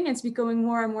developing. It's becoming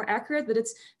more and more accurate, but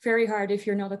it's very hard if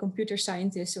you're not a computer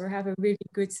scientist or have a really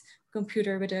good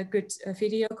computer with a good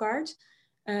video card.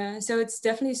 So it's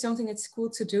definitely something that's cool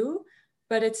to do,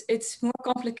 but it's more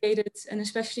complicated, and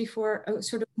especially for a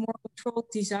sort of more controlled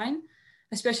design,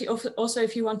 especially also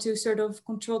if you want to sort of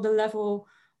control the level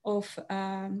of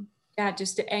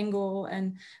just the angle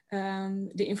and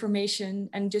the information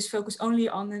and just focus only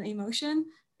on an emotion.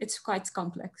 It's quite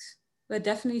complex, but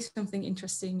definitely something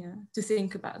interesting to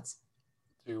think about.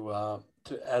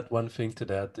 To add one thing to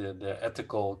that, the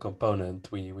ethical component,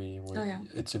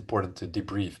 it's important to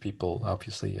debrief people,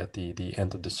 obviously, at the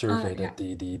end of the survey, that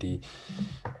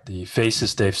the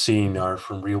faces they've seen are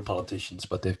from real politicians,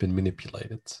 but they've been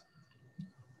manipulated.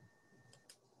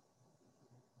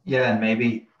 Yeah, and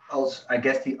maybe also, I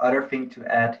guess the other thing to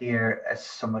add here, as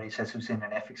somebody says who's in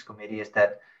an ethics committee, is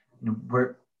that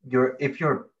if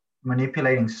you're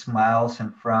manipulating smiles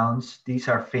and frowns, these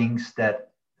are things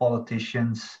that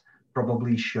politicians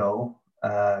probably show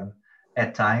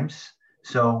at times.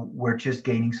 So we're just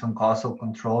gaining some causal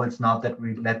control. It's not that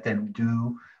we let them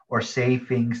do or say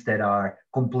things that are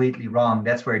completely wrong.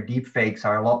 That's where deep fakes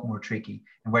are a lot more tricky,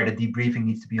 and where the debriefing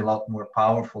needs to be a lot more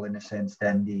powerful in a sense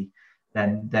than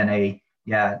a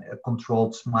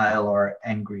controlled smile or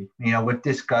angry. With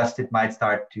disgust, it might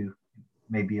start to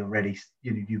maybe already,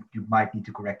 you might need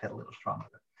to correct that a little stronger.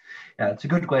 Yeah, it's a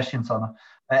good question, Sanne,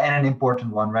 and an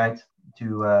important one, right,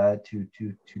 to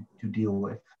deal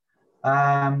with.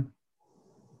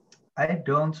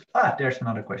 There's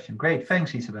another question. Great,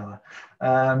 thanks, Isabella.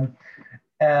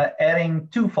 Adding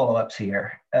two follow-ups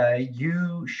here.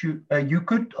 You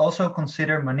could also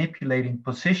consider manipulating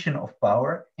position of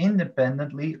power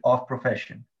independently of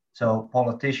profession. So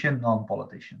politician,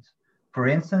 non-politicians. For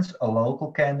instance, a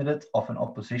local candidate of an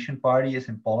opposition party is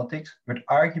in politics, but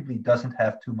arguably doesn't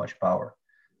have too much power.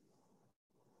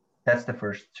 That's the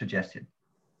first suggestion.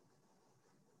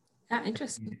 Yeah,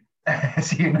 interesting.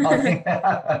 See you nodding.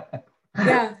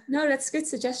 Yeah, no, that's a good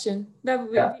suggestion. That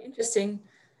would be interesting.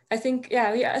 I think,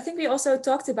 I think we also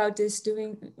talked about this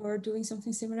doing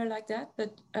something similar like that.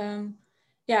 But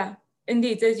yeah,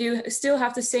 indeed, that you still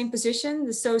have the same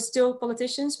position, so still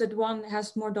politicians, but one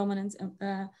has more dominance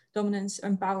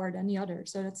and power than the other.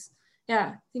 So that's,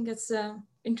 I think that's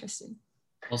interesting.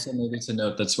 Also, maybe to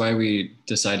note, that's why we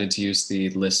decided to use the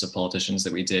list of politicians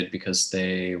that we did, because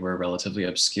they were relatively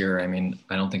obscure. I mean,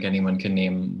 I don't think anyone can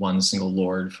name one single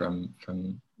lord from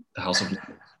the House of Lords.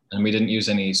 And we didn't use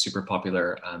any super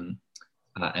popular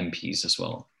MPs as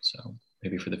well. So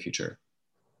maybe for the future.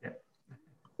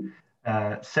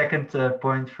 Yeah. Second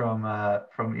point from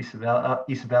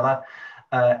Isabella.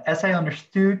 As I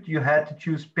understood, you had to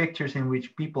choose pictures in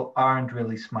which people aren't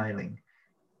really smiling.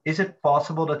 Is it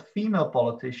possible that female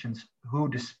politicians who,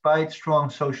 despite strong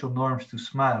social norms to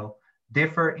smile,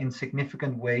 differ in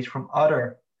significant ways from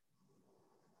other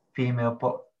female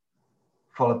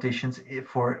politicians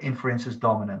for instance,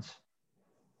 dominance?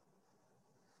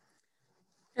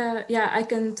 I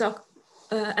can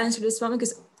answer this one,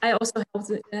 because I also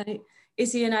helped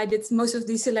Izzy and I did most of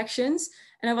these selections,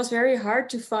 and it was very hard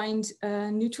to find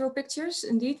neutral pictures,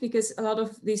 indeed, because a lot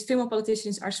of these female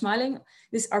politicians are smiling.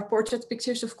 These are portrait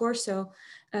pictures, of course, so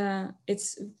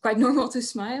it's quite normal to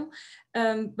smile.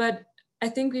 But I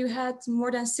think we had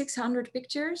more than 600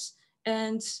 pictures,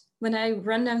 and when I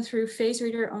run them through Face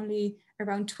Reader, only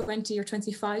around 20 or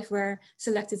 25 were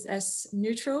selected as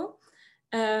neutral.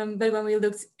 But when we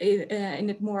looked in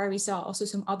it more, we saw also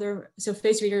some other, so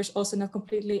Face Reader is also not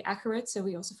completely accurate. So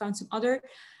we also found some other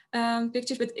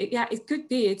pictures, but yeah, it could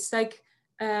be, it's like,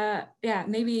 yeah,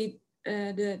 maybe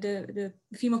the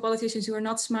female politicians who are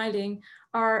not smiling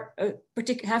are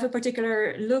have a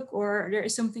particular look, or there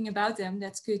is something about them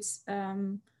that could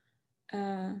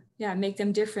yeah, make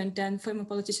them different than female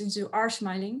politicians who are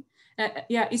smiling.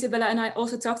 Yeah, Isabella and I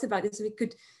also talked about this.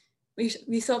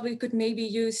 We thought we could maybe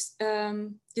use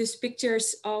these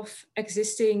pictures of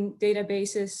existing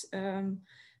databases,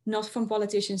 not from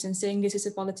politicians, and saying this is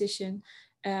a politician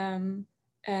and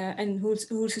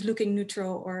who's looking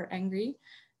neutral or angry,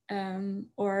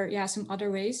 or yeah, some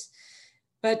other ways.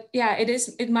 But yeah,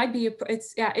 it might be,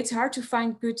 it's hard to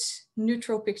find good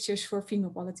neutral pictures for female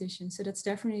politicians. So that's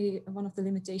definitely one of the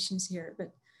limitations here.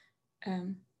 But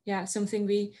yeah, something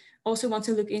we also want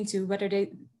to look into, whether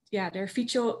their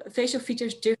facial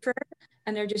features differ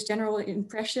and their just general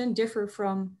impression differ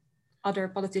from other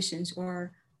politicians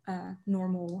or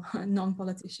normal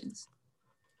non-politicians.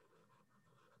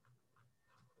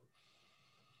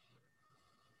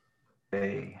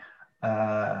 Okay,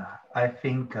 I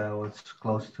think it's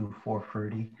close to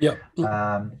 4:30. Yeah.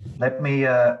 Let me,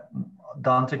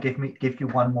 Dante, give you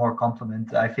one more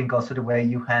compliment. I think also the way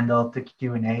you handled the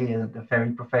Q&A at a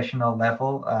very professional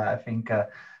level. I think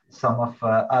some of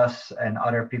us and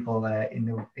other people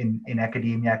in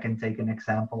academia can take an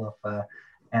example of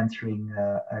answering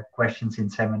questions in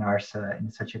seminars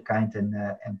in such a kind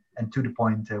and to the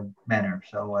point manner.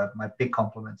 So my big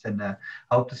compliments, and I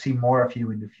hope to see more of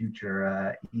you in the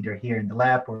future, either here in the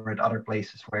lab or at other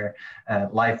places where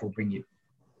life will bring you.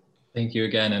 Thank you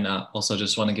again, and also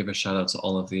just want to give a shout out to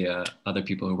all of the other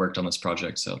people who worked on this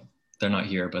project. So they're not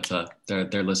here, but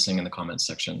they're listening in the comments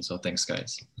section. So thanks,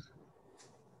 guys.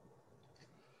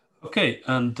 Okay,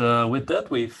 and with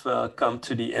that, we've come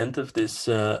to the end of this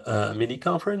mini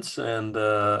conference, and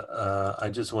I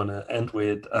just want to end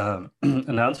with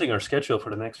announcing our schedule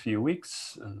for the next few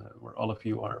weeks, and where all of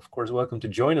you are, of course, welcome to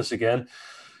join us again.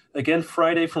 Again,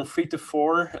 Friday from 3 to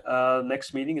 4.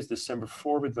 Next meeting is December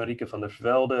 4 with Marieke van der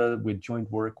Velde, with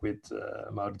joint work with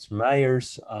Maurits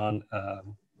Meijers on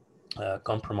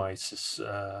compromises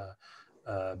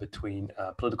between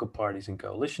political parties and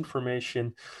coalition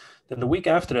formation. Then the week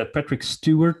after that, Patrick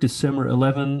Stewart, December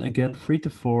 11, again 3 to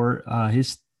 4.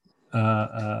 His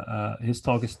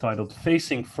talk is titled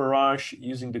 "Facing Farage: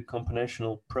 Using the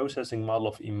Computational Processing Model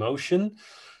of Emotion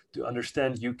to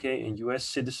Understand UK and US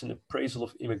Citizen Appraisal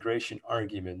of Immigration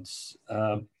Arguments."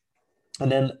 And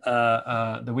then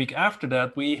the week after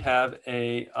that, we have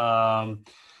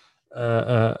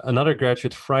another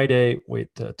Graduate Friday with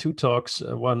 2 talks,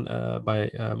 one by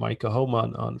Maaike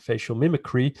Homan on facial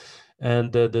mimicry,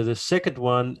 and the second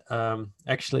one,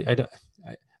 actually, I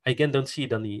again don't see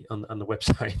it on the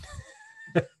website.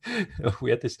 We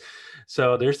had this,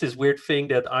 so there's this weird thing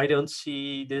that I don't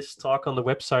see this talk on the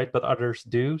website, but others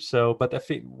do. So, but I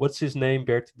think, what's his name,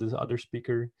 Bert, the other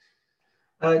speaker?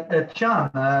 Can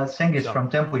Cengiz from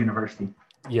Temple University.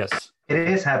 Yes. It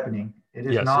is happening. It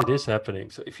is yes, not... it is happening.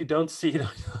 So if you don't see it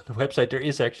on the website, there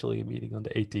is actually a meeting on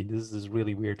the 18th. This is this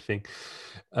really weird thing.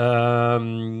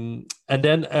 And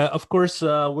then, of course,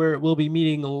 we'll be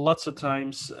meeting lots of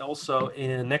times also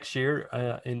in next year,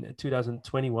 in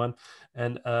 2021.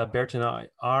 And Bert and I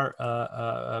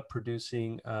are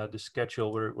producing the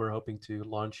schedule. We're hoping to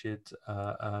launch it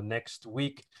next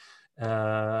week.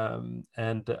 And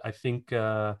I think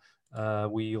we'll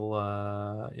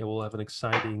have an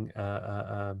exciting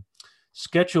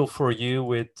schedule for you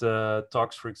with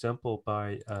talks, for example,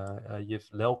 by Jiv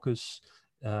Lelkus.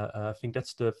 I think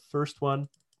that's the first one.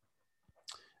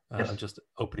 Yes. I'm just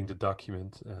opening the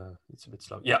document. It's a bit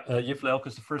slow. Yeah, Jiv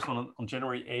Lelkus, the first one on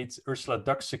January 8th. Ursula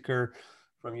Duxiker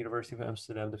from University of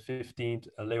Amsterdam, the 15th.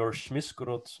 Leor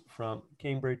Schmiskrot from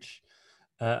Cambridge.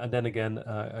 And then again,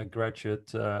 a Graduate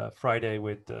Friday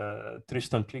with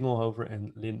Tristan Klingelhover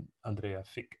and Lynn Andrea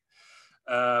Fick.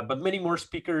 But many more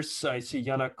speakers. I see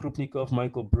Jana Krupnikov,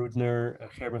 Michael Brudner,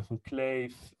 Gerben van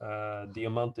Kleef,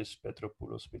 Diamantis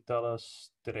Petropoulos Vitalas,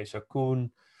 Teresa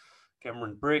Kuhn,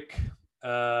 Cameron Brick,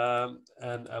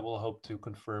 and I will hope to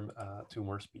confirm 2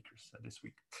 more speakers this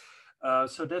week.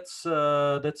 So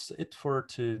that's it for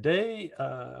today.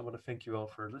 I want to thank you all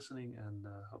for listening, and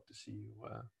hope to see you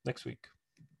next week.